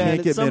 You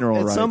can't get mineral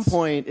rights. At some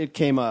point, it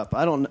came up.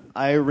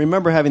 I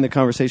remember having the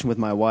conversation with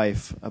my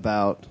wife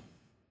about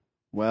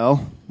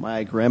Well,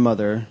 my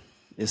grandmother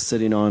is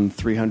sitting on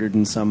 300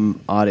 and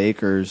some odd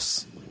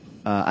acres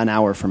an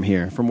hour from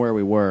here, from where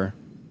we were.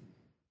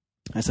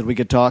 I said we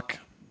could talk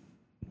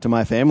to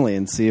my family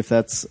and see if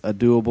that's a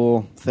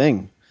doable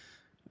thing.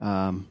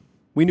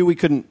 We knew we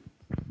couldn't.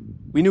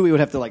 We knew we would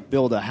have to like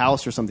build a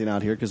house or something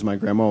out here because my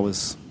grandma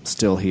was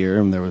still here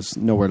and there was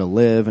nowhere to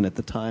live. And at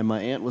the time,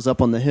 my aunt was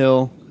up on the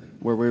hill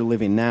where we're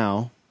living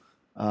now.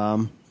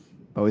 But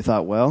we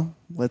thought, well,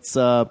 let's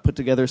put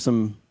together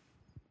some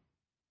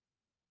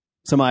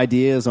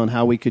ideas on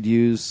how we could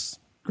use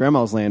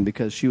Grandma's land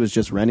because she was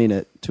just renting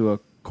it to a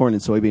corn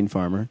and soybean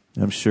farmer.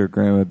 I'm sure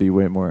Grandma would be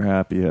way more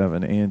happy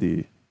having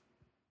Andy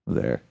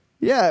there.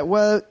 Yeah,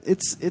 well,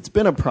 it's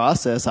been a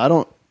process. I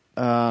don't.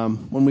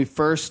 When we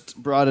first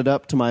brought it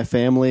up to my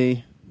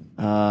family,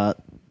 they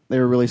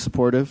were really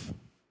supportive,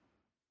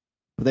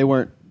 but they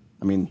weren't.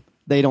 I mean,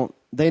 they don't.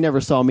 They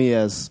never saw me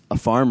as a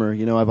farmer.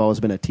 You know, I've always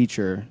been a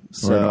teacher,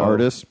 Or an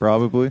artist,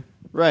 probably.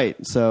 Right.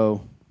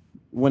 So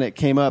when it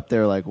came up,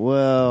 they're like,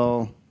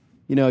 "Well,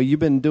 you know, you've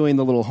been doing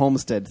the little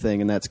homestead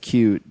thing, and that's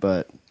cute,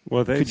 but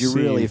could you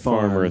really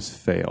farm?" Farmers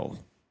fail,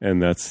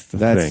 and that's the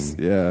thing.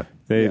 Yeah.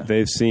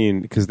 They've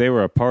seen because they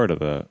were a part of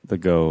the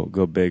go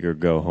big or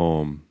go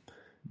home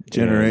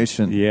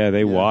generation. And,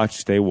 they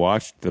watched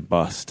the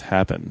bust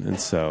happen, and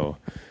so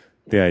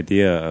the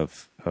idea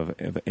of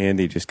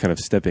Andy just kind of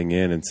stepping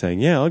in and saying,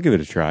 "Yeah, I'll give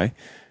it a try,"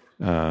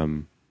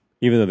 even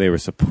though they were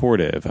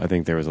supportive, I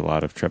think there was a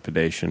lot of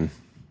trepidation.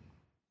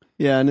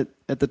 Yeah, and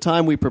at the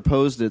time we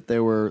proposed it,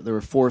 there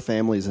were 4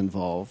 families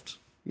involved.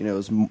 You know,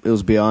 it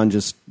was beyond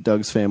just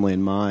Doug's family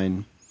and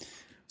mine.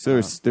 So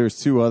there's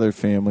 2 other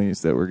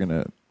families that were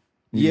gonna.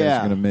 You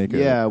guys were gonna make it.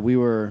 Yeah, we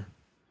were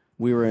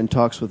in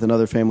talks with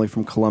another family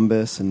from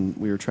Columbus, and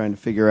we were trying to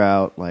figure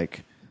out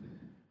like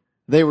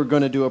they were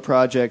going to do a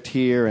project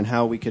here and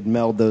how we could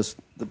meld the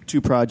 2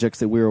 projects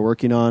that we were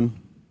working on.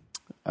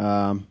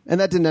 And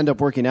that didn't end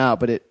up working out,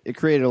 but it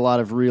created a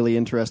lot of really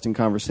interesting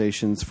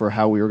conversations for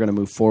how we were going to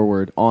move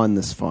forward on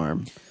this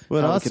farm.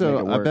 Well, I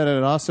bet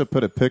it also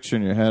put a picture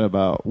in your head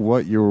about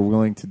what you were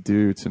willing to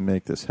do to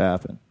make this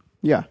happen.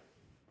 Yeah,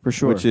 for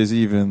sure. Which is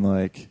even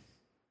like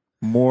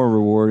more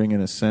rewarding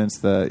in a sense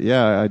that,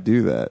 yeah, I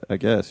do that. I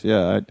guess,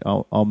 yeah,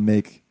 I'll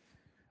make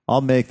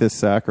this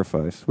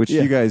sacrifice, which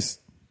you guys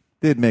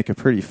did make a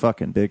pretty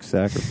fucking big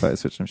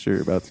sacrifice, which I'm sure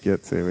you're about to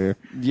get to here.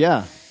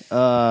 Yeah.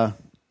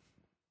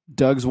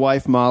 Doug's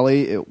wife,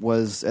 Molly, it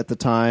was at the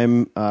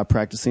time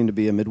practicing to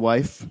be a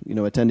midwife, you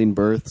know, attending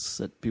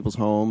births at people's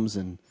homes.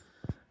 And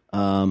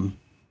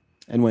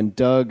when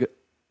Doug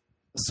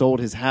sold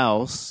his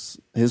house,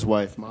 his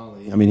wife,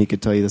 Molly, I mean, he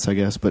could tell you this, I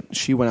guess, but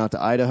she went out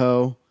to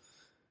Idaho.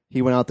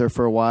 He went out there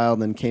for a while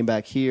and then came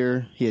back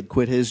here. He had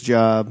quit his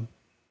job,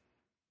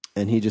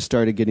 and he just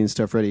started getting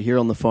stuff ready here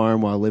on the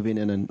farm while living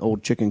in an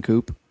old chicken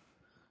coop.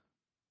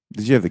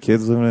 Did you have the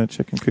kids living in a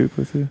chicken coop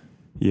with you?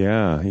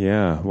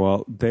 Yeah.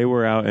 Well, they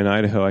were out in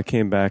Idaho. I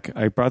came back.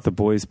 I brought the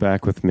boys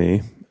back with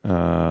me,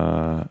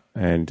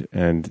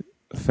 and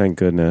thank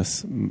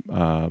goodness,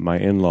 my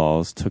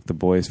in-laws took the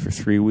boys for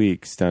 3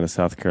 weeks down to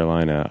South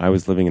Carolina. I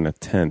was living in a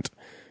tent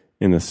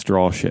in the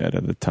straw shed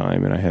at the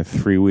time, and I had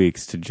 3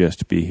 weeks to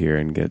just be here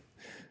and get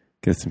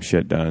some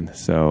shit done.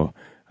 So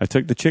I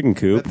took the chicken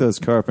coop. I bet those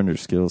carpenter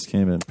skills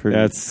came in pretty.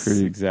 That's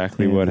pretty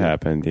exactly handy. what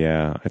happened.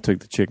 Yeah, I took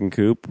the chicken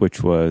coop,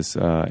 which was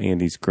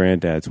Andy's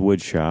granddad's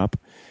wood shop,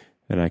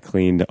 and I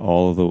cleaned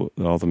all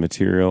the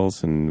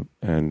materials and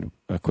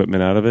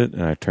equipment out of it,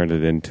 and I turned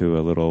it into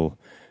a little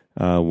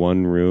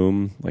 1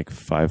 room, like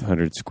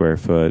 500 square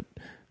foot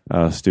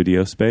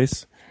studio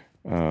space.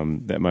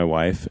 That my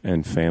wife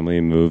and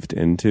family moved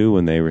into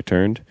when they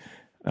returned.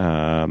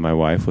 My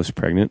wife was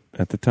pregnant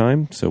at the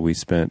time, so we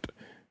spent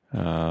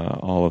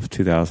all of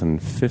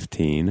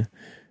 2015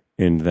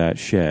 in that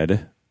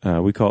shed.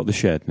 We call it the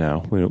shed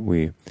now.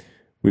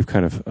 We've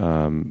kind of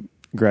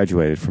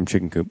graduated from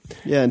chicken coop.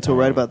 Yeah, until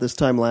right about this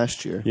time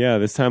last year. Yeah,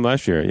 this time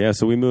last year. Yeah,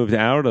 so we moved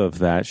out of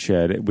that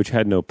shed, which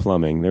had no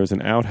plumbing. There was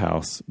an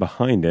outhouse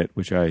behind it,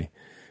 which I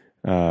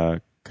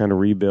kind of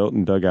rebuilt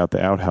and dug out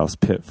the outhouse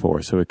pit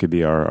for so it could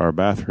be our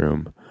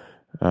bathroom.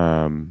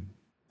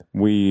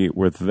 We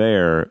were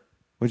there.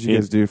 What did you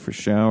guys do for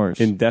showers?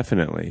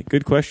 Indefinitely.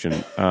 Good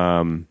question.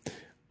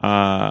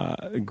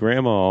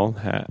 Grandma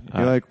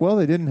You're like, well,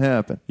 they didn't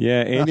happen.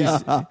 Yeah,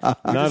 Andy's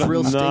not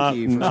real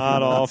stinky for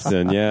not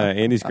often. Yeah,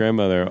 Andy's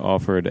grandmother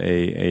offered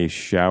a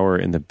shower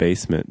in the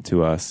basement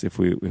to us if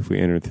we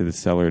entered through the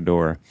cellar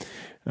door.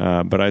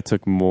 But I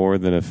took more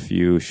than a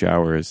few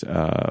showers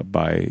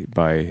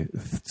by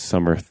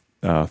summer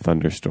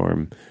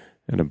thunderstorm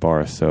and a bar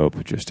of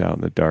soap just out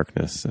in the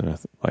darkness and a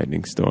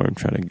lightning storm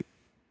trying to.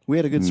 We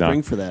had a good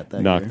spring for that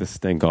knock year. the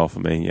stink off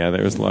of me. Yeah,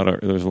 there was a lot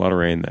of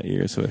rain that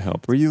year, so it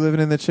helped. Were you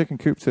living in the chicken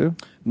coop too?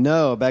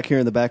 No, back here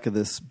in the back of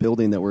this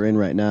building that we're in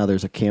right now,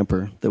 there's a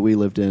camper that we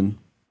lived in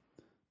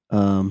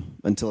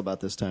until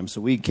about this time.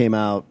 So we came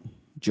out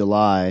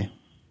July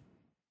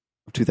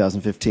of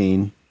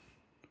 2015,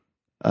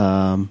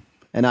 and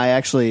I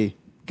actually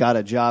got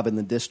a job in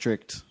the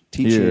district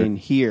teaching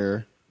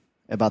here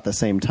about the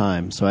same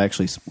time. So I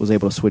actually was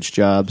able to switch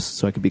jobs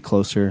so I could be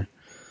closer.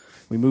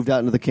 We moved out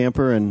into the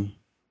camper, and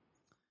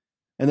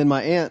then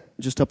my aunt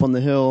just up on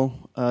the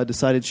hill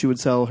decided she would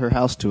sell her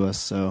house to us.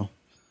 So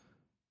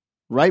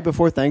right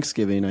before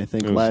Thanksgiving, I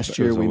think last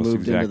year we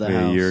moved into the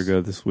house. A year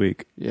ago this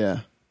week. Yeah.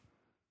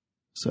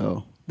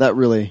 So that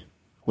really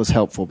was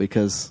helpful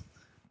because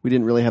we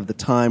didn't really have the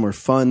time or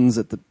funds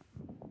at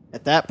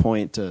that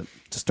point to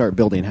start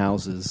building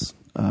houses.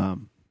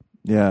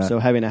 Yeah. So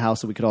having a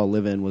house that we could all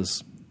live in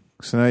was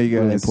So now you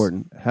guys really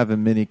important. have a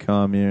mini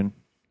commune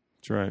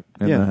That's right.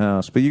 in the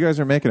house. But you guys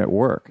are making it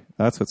work.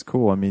 That's what's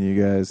cool. I mean,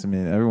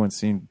 everyone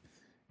seemed,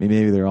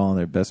 maybe they're all on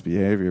their best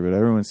behavior, but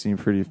everyone seemed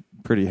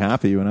pretty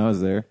happy when I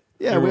was there.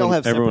 Yeah, we all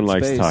have separate Everyone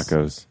likes space.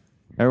 tacos.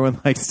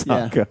 Everyone likes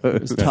Yeah, tacos.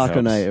 it was That taco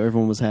helps. night.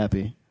 Everyone was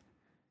happy.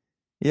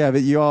 Yeah,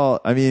 but you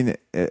all, I mean,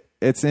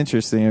 it's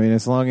interesting. I mean,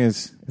 as long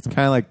as, it's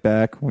kind of like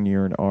back when you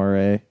were an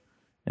RA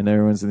and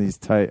everyone's in these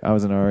tight, I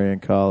was an RA in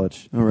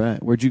college. All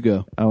right. Where'd you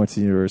go? I went to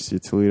the University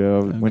of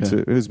Toledo.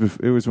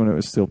 It was when it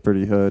was still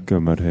pretty hood. Go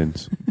Mud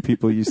Hens.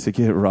 People used to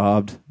get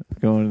robbed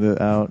going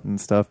out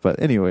and stuff.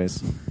 But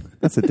anyways,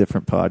 that's a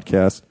different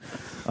podcast.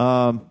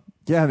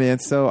 Yeah, man.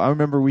 So I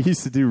remember we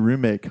used to do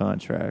roommate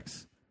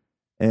contracts.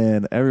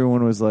 And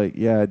everyone was like,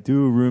 yeah,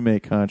 do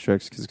roommate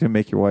contracts because it's going to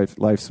make your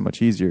life so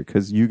much easier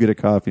because you get a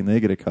copy and they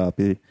get a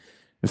copy.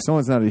 If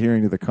someone's not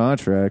adhering to the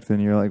contract, then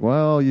you're like,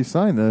 well, you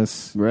signed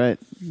this. Right.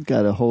 You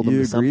got to hold them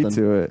You to agreed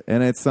something. to it.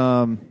 And it's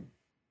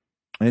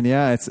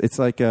it's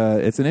like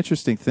it's an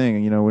interesting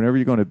thing. You know, whenever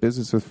you go into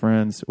business with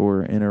friends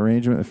or in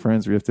arrangement with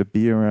friends where you have to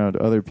be around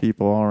other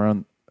people all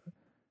around,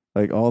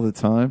 like all the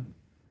time,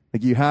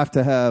 like you have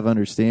to have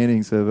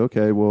understandings of,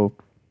 okay, well,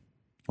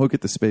 we'll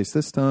get the space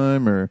this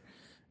time or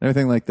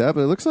everything like that.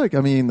 But it looks like,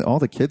 I mean, all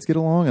the kids get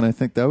along, and I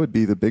think that would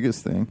be the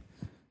biggest thing.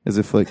 Is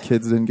if like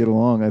kids didn't get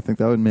along, I think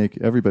that would make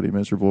everybody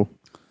miserable.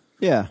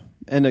 Yeah.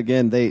 And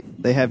again, they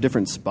have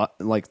different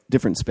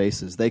different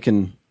spaces. They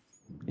can,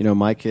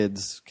 my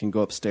kids can go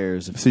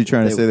upstairs. So you're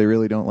trying to say they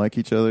really don't like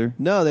each other?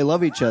 No, they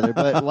love each other,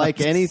 but like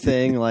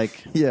anything,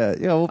 like Yeah.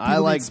 Well, I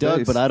people like need Doug,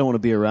 space. but I don't want to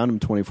be around him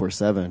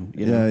 24/7.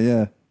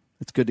 Yeah.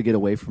 It's good to get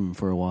away from him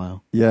for a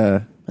while,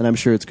 Yeah. and I'm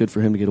sure it's good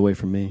for him to get away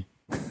from me.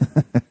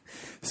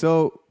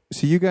 So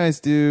you guys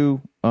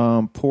do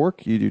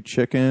pork, you do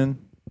chicken,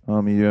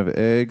 you have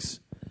eggs,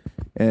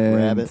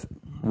 and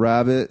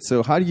rabbit.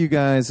 So how do you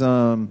guys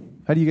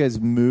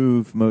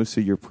move most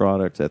of your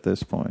product at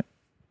this point?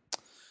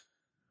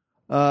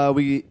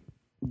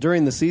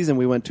 During the season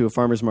we went to a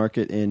farmers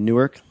market in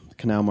Newark,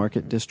 Canal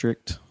Market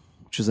District,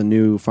 which is a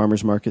new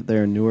farmers market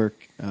there in Newark.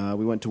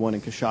 We went to one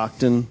in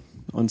Coshocton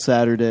on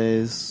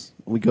Saturdays.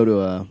 We go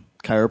to a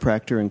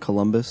chiropractor in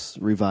Columbus,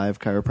 Revive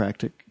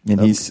Chiropractic. And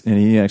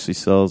he actually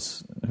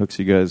hooks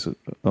you guys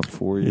up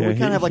for you. We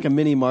kind of have like a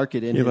mini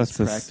market in his lets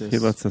practice. He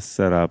lets us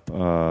set up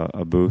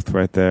a booth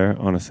right there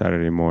on a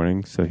Saturday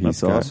morning. So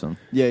That's awesome.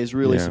 Yeah, he's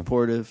really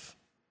supportive.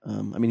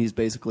 He's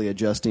basically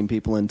adjusting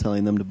people and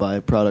telling them to buy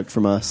a product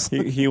from us.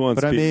 He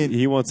wants. But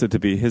he wants it to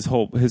be his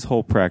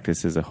whole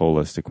practice is a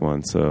holistic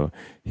one. So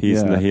he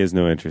has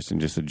no interest in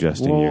just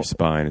adjusting your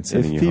spine and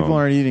sending you home. If people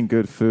aren't eating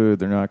good food,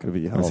 they're not going to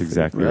be healthy. That's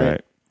exactly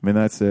right. I mean,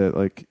 that's it.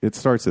 Like it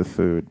starts with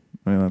food.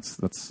 I mean,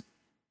 that's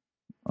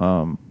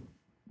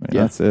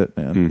it,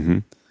 man. Mm-hmm.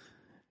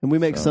 And we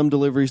make some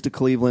deliveries to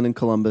Cleveland and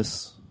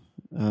Columbus.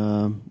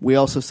 We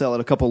also sell at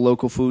a couple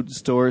local food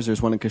stores.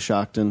 There's one in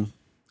Coshocton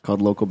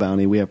called Local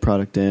Bounty. We have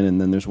product in, and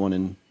then there's one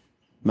in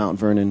Mount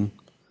Vernon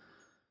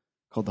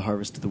called the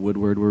Harvest of the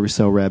Woodward, where we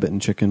sell rabbit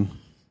and chicken.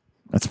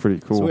 That's pretty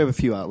cool. So we have a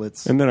few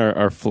outlets. And then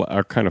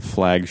our kind of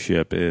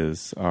flagship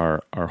is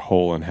our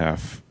whole and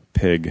half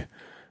pig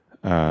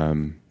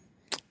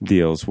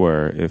deals,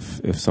 where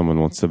if someone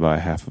wants to buy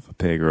half of a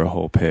pig or a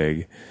whole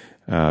pig,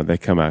 they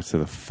come out to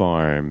the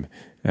farm,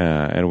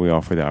 and we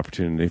offer the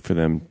opportunity for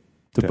them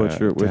to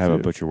butcher it with have you. a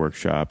butcher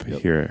workshop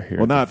here.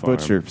 Well, at not the farm.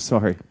 butcher.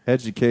 Sorry,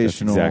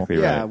 educational. That's exactly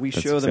right. Yeah, we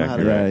That's show them how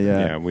to- exactly right.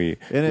 Yeah. We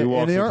And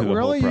walk them through the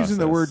we're whole only using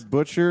the process. word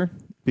butcher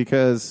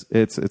because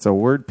it's a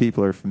word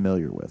people are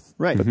familiar with.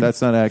 Right. But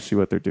that's not actually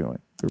what they're doing.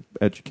 They're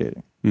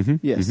educating. Mm-hmm.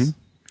 Yes.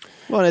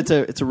 Mm-hmm. Well,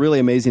 it's a really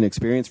amazing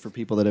experience for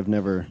people that have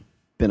never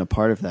been a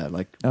part of that.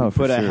 Like, we for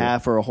put a sure.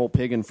 half or a whole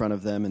pig in front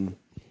of them, and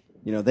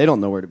they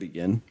don't know where to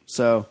begin.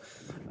 So,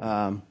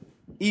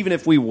 even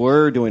if we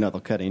were doing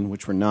other cutting,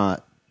 which we're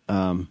not,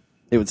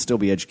 it would still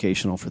be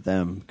educational for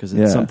them because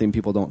it's something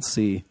people don't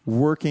see.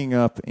 Working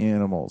up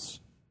animals.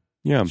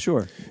 Yeah,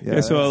 Sure.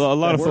 Yeah, so a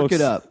lot of Work folks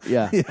it up.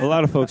 Yeah. A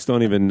lot of folks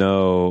don't even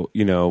know,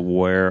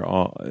 where,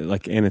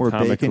 like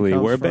anatomically,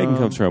 where bacon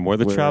comes from, where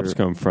the chops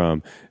come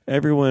from.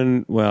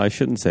 Everyone, well, I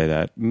shouldn't say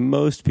that.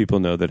 Most people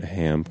know that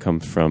ham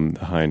comes from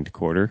the hind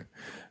quarter.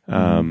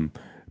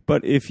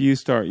 But if you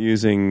start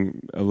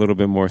using a little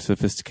bit more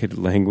sophisticated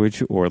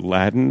language or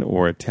Latin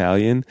or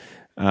Italian,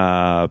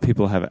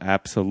 people have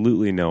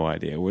absolutely no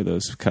idea where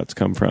those cuts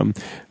come from.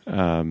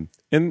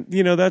 And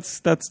that's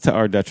to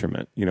our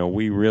detriment.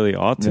 We really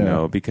ought to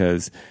know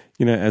because,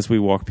 as we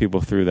walk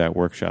people through that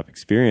workshop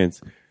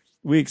experience,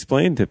 we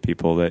explain to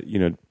people that,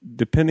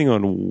 depending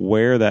on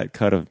where that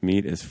cut of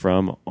meat is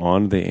from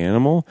on the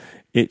animal,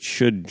 it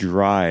should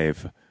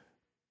drive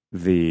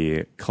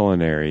the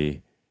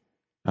culinary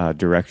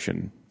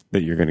direction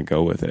that you're going to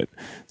go with it.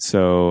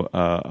 So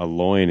a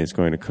loin is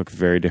going to cook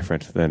very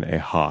different than a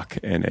hock,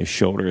 and a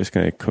shoulder is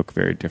going to cook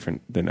very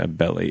different than a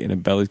belly, and a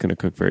belly is going to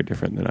cook very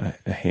different than a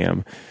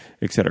ham,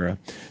 etc.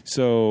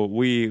 So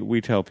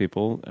we tell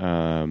people,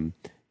 as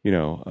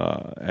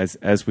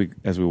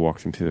we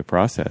walk them through the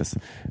process,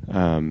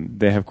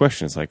 they have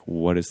questions like,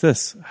 "What is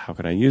this? How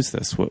can I use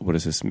this? What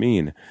does this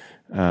mean?"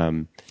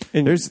 And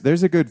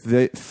there's a good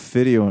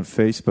video on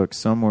Facebook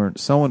somewhere.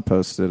 Someone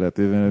posted at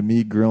the event of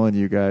me grilling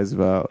you guys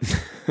about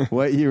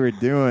what you were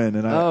doing,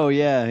 and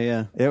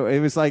it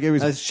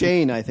was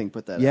Shane, I think,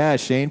 put that up. Yeah,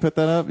 Shane put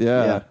that up.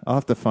 Yeah, I'll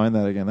have to find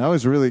that again. That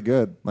was really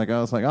good. Like, I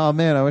was like, oh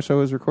man, I wish I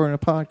was recording a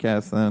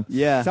podcast then.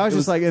 Yeah, so I was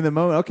just like in the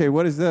moment. Okay,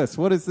 what is this?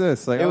 What is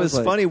this? Like, it was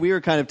funny. We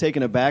were kind of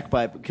taken aback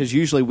by it because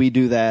usually we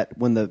do that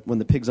when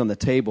the pig's on the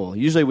table.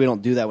 Usually we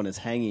don't do that when it's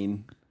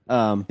hanging.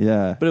 But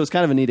it was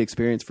kind of a neat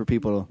experience for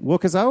people. Well,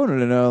 because I wanted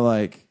to know,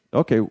 like,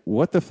 okay,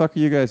 what the fuck are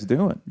you guys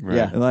doing? Right.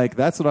 Yeah, and like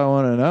that's what I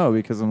want to know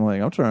because I'm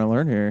like, I'm trying to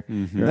learn here.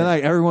 Mm-hmm. And then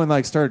like everyone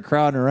like started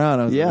crowding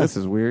around. I was like, this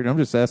is weird. I'm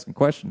just asking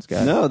questions,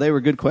 guys. No, they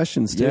were good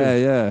questions too.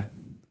 Yeah.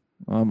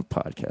 Well, I'm a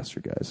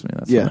podcaster, guys. I mean,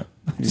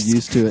 that's you're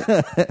used to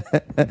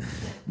it.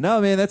 No,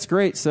 man, that's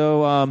great.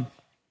 So,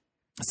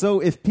 so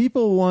if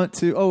people want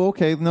to,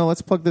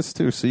 let's plug this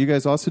too. So you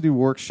guys also do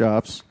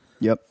workshops.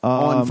 Yep,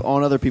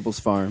 on other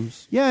people's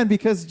farms. Yeah, and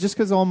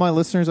because all my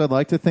listeners, I'd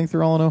like to think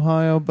they're all in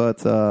Ohio, but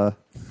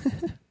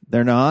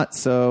they're not.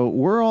 So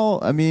we're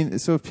all. I mean,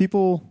 so if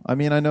people, I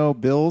know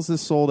Bill's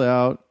is sold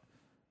out.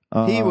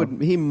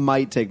 He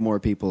might take more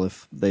people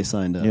if they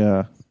signed up.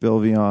 Yeah, Bill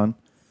Vion.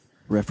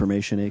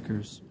 Reformation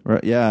Acres.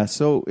 Right. Yeah.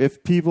 So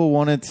if people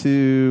wanted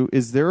to,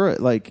 is there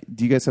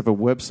do you guys have a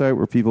website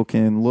where people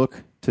can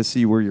look to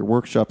see where your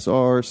workshops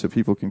are, so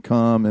people can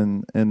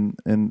come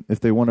and if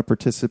they want to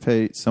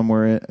participate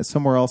somewhere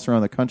else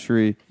around the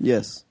country?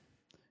 Yes.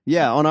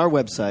 Yeah, on our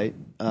website,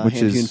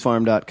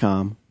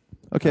 handhewnfarm.com.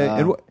 Okay.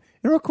 And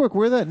real quick,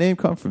 where'd that name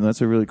come from? That's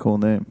a really cool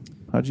name.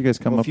 How'd you guys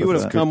come up with that? If you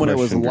would have come when it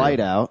was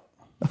light out,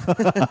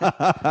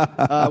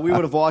 we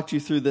would have walked you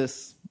through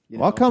this.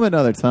 I'll come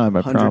another time,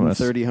 I promise.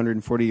 130,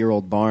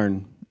 140-year-old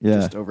barn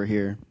just over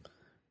here.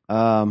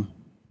 All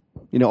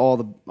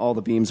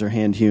the beams are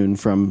hand hewn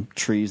from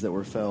trees that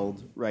were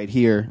felled right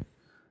here.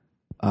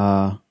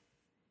 And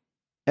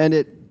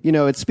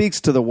it speaks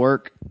to the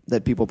work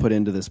that people put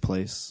into this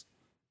place.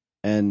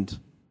 And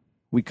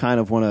we kind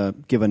of want to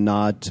give a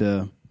nod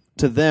to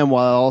them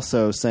while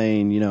also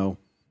saying,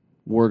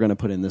 we're going to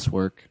put in this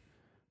work.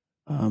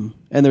 And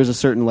there's a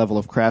certain level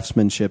of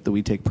craftsmanship that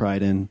we take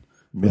pride in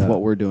with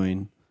what we're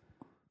doing.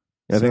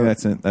 I think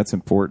that's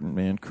important,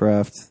 man.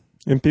 Craft.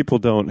 And people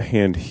don't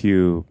hand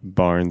hew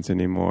barns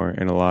anymore,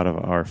 and a lot of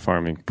our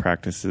farming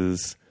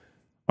practices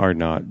are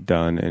not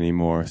done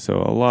anymore.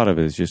 So a lot of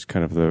it is just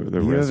kind of the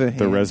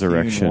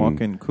resurrection.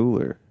 Walk-in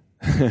cooler.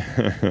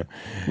 Well,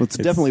 it's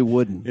definitely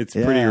wooden. It's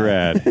pretty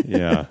rad.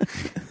 Yeah.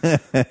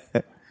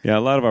 Yeah, a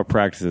lot of our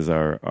practices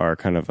are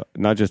kind of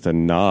not just a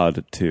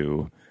nod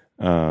to,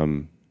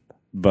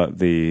 but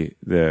the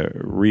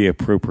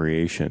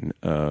reappropriation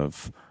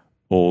of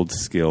old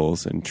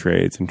skills and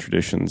trades and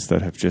traditions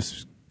that have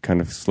just kind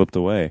of slipped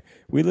away.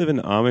 We live in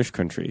Amish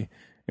country,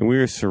 and we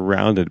are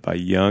surrounded by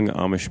young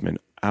Amishmen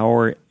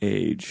our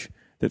age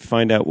that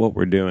find out what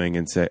we're doing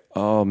and say,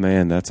 oh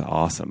man, that's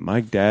awesome.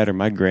 My dad or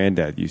my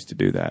granddad used to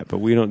do that, but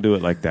we don't do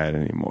it like that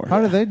anymore. How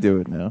do they do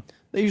it now?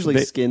 They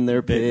usually skin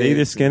their pigs. They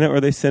either skin it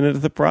or they send it to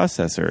the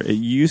processor. It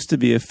used to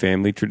be a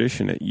family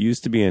tradition. It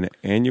used to be an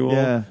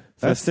annual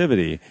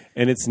festivity,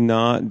 and it's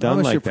not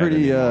done like that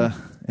anymore.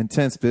 Pretty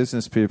intense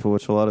business people,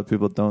 which a lot of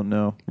people don't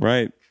know.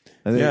 Right.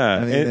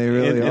 They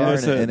really are.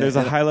 There's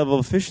a high level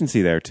of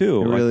efficiency there,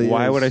 too.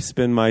 Why would I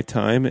spend my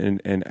time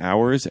and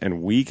hours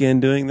and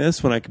weekend doing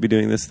this when I could be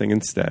doing this thing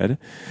instead?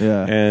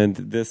 Yeah. And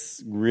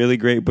this really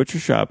great butcher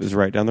shop is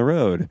right down the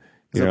road.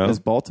 Is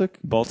Baltic?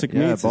 Baltic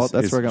Meats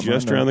that's where I got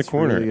just mine. around the It's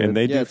corner, really and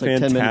they do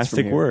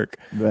fantastic work.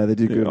 Yeah, they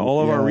do good.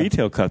 All of our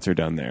retail cuts are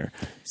done there.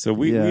 So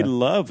we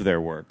love their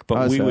work,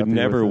 but we would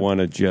never want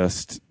to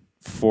just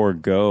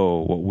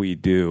forego what we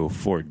do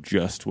for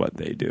just what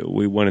they do.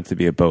 We want it to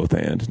be a both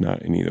and,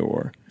 not an either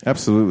or.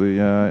 Absolutely.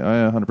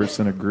 Yeah, I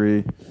 100%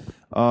 agree.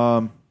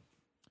 Well,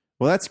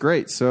 that's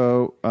great.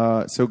 So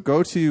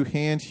go to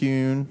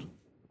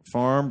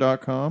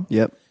handhewnfarm.com.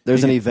 Yep.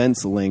 There's an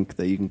events link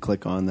that you can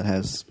click on that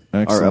has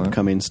our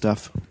upcoming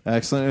stuff.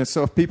 Excellent. And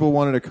so if people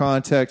wanted to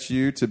contact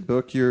you to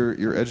book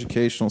your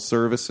educational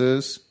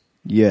services.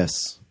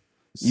 Yes.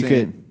 You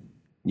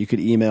could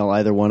email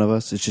either one of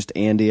us. It's just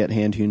Andy at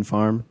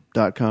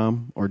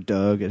handhewnfarm.com or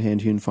Doug at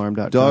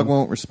handhewnfarm.com. Doug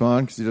won't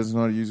respond because he doesn't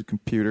know how to use a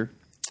computer.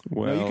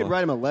 Well, you could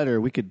write him a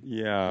letter. We could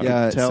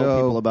tell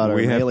people about our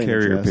mailing address. We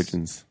have carrier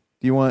pigeons.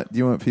 Do you want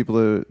people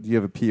to? Do you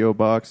have a PO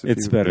box?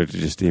 It's better to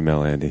just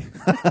email Andy.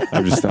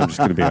 I'm just going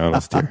to be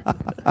honest here.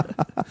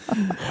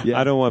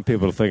 I don't want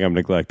people to think I'm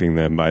neglecting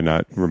them by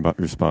not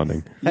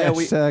responding.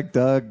 Hashtag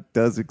Doug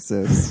does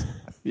exist.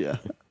 Yeah.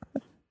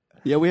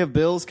 Yeah, we have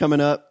bills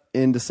coming up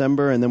in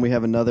December, and then we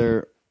have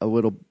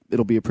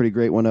it'll be a pretty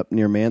great one up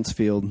near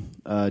Mansfield,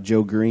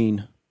 Joe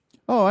Green.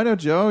 Oh, I know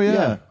Joe.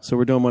 Yeah. So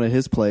we're doing one at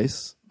his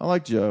place. I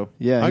like Joe.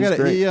 Yeah, he's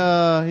great.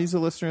 He's a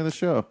listener of the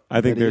show.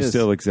 I think That he they're is.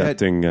 still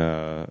accepting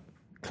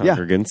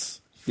congregants.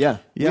 Yeah.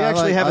 We Yeah,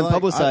 actually haven't I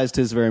publicized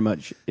his very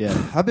much. Yeah.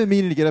 I've been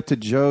meaning to get up to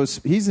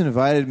Joe's. He's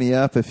invited me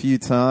up a few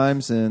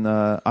times, and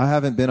I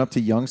haven't been up to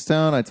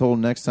Youngstown. I told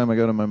him next time I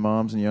go to my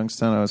mom's in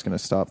Youngstown, I was going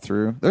to stop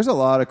through. There's a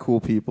lot of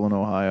cool people in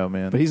Ohio,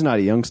 man. But he's not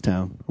at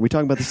Youngstown. Are we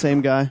talking about the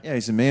same guy? Yeah,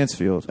 he's in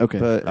Mansfield. Okay.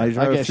 But I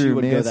drove guess you through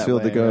would go that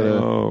Mansfield way, to go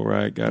to, Oh,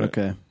 right. Got it.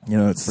 Okay.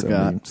 it's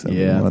Forgot.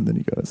 71, then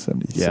you go to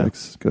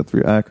 76, go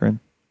through Akron.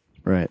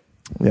 Right.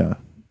 Yeah.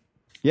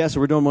 Yeah,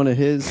 so we're doing one at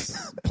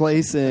his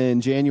place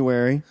in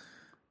January,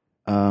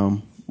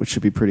 which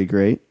should be pretty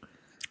great.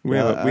 We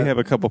have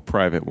a couple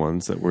private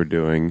ones that we're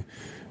doing.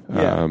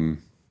 Yeah.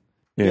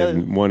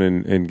 One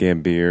in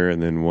Gambier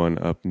and then one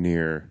up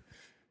near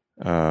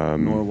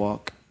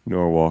Norwalk.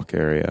 Norwalk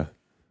area.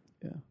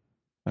 Yeah.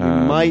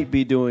 We might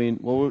be doing,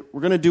 we're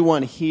going to do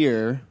one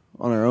here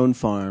on our own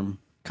farm,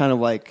 kind of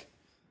like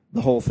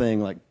the whole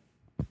thing, like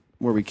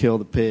where we kill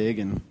the pig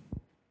and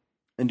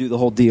do the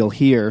whole deal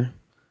here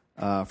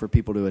for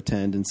people to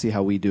attend and see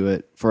how we do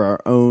it for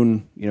our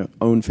own,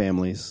 own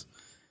families.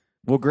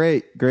 Well,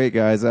 great,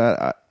 guys.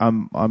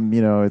 I'm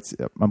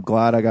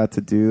glad I got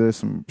to do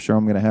this. I'm sure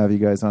I'm going to have you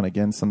guys on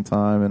again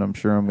sometime, and I'm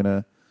sure I'm going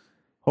to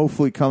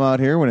hopefully come out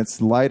here when it's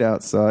light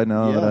outside.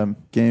 Now that I'm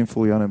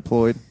gainfully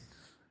unemployed,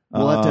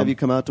 we'll have to have you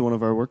come out to one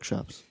of our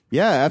workshops.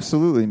 Yeah,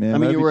 absolutely, man. I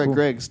mean, That'd you be were cool. at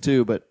Greg's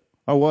too, but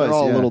I was. they're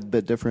all yeah. a little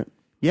bit different.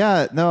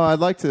 Yeah, no, I'd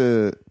like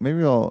to.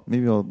 Maybe I'll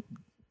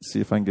see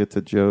if I can get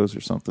to Joe's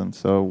or something.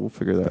 So we'll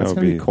figure that out. It's That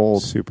gonna would be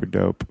cold. Super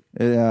dope.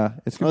 Yeah,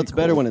 it's gonna. Well, be it's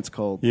better cold. when it's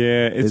cold.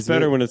 Yeah, it's Is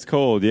better it? when it's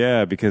cold.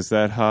 Yeah, because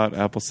that hot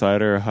apple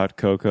cider, hot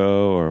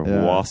cocoa, or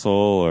Yeah. wassail,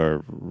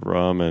 or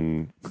rum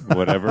and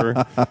whatever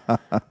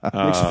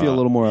Makes you feel a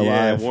little more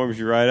Yeah, alive. it warms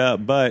you right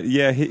up. But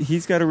yeah,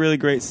 he's got a really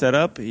great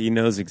setup. He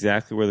knows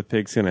exactly where the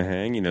pig's going to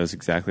hang. He knows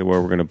exactly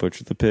where we're going to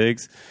butcher the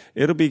pigs.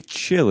 It'll be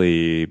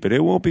chilly, but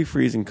it won't be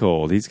freezing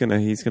cold. He's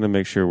gonna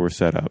make sure we're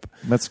set up.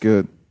 That's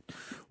good.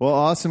 Well,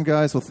 awesome,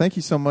 guys. Well, thank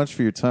you so much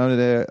for your time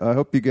today. I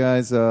hope you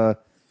guys.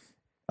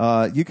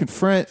 You can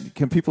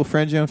people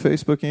friend you on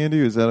Facebook, Andy?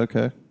 Is that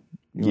okay?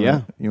 You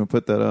want to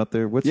put that out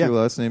there? What's your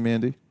last name,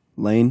 Andy?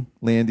 Lane.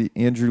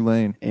 Andrew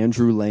Lane.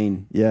 Andrew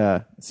Lane.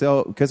 Yeah.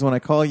 So, because when I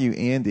call you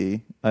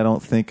Andy, I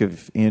don't think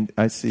of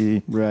I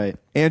see Right.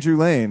 Andrew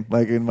Lane,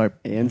 like in my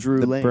Andrew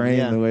Lane, brain,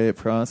 yeah. the way it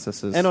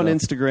processes. And on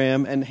stuff.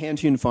 Instagram, and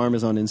Hewn Farm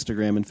is on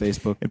Instagram and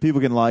Facebook. And people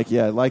can like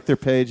their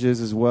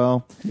pages as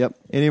well. Yep.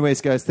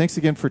 Anyways, guys, thanks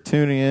again for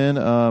tuning in.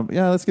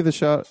 Let's give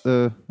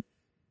the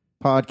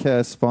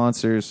podcast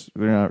sponsors.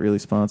 They're not really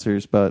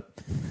sponsors, but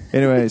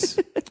anyways,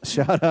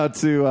 shout out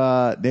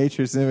to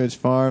Nature's Image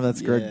Farm.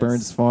 That's Greg Yes,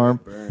 Burns'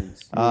 farm.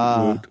 Burns.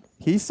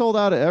 He sold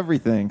out of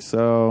everything,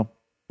 so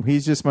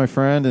he's just my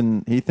friend,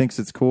 and he thinks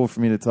it's cool for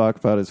me to talk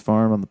about his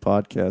farm on the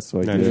podcast. So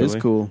I It Naturally. do. is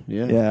cool.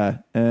 Yeah. Yeah,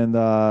 and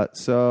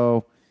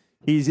so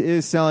he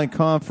is selling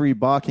comfrey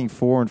Bocking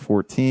 4 and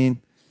 14.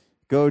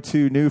 Go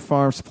to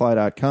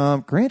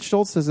newfarmsupply.com. Grant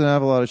Schultz doesn't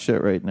have a lot of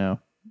shit right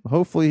now.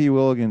 Hopefully he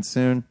will again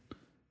soon,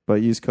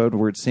 but use code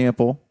word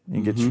sample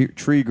and get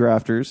tree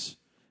grafters.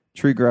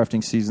 Tree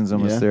grafting season's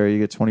almost there. You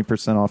get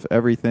 20% off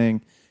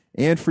everything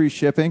and free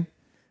shipping.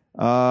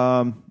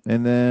 And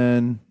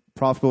then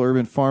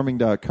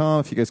profitableurbanfarming.com.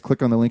 If you guys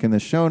click on the link in the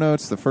show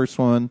notes, the first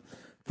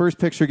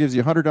picture gives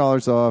you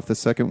 $100 off. The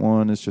second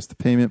one is just the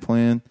payment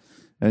plan.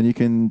 And you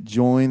can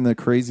join the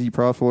crazy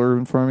profitable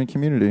urban farming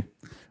community.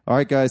 All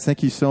right, guys,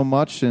 thank you so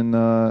much, and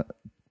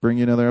bring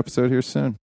you another episode here soon.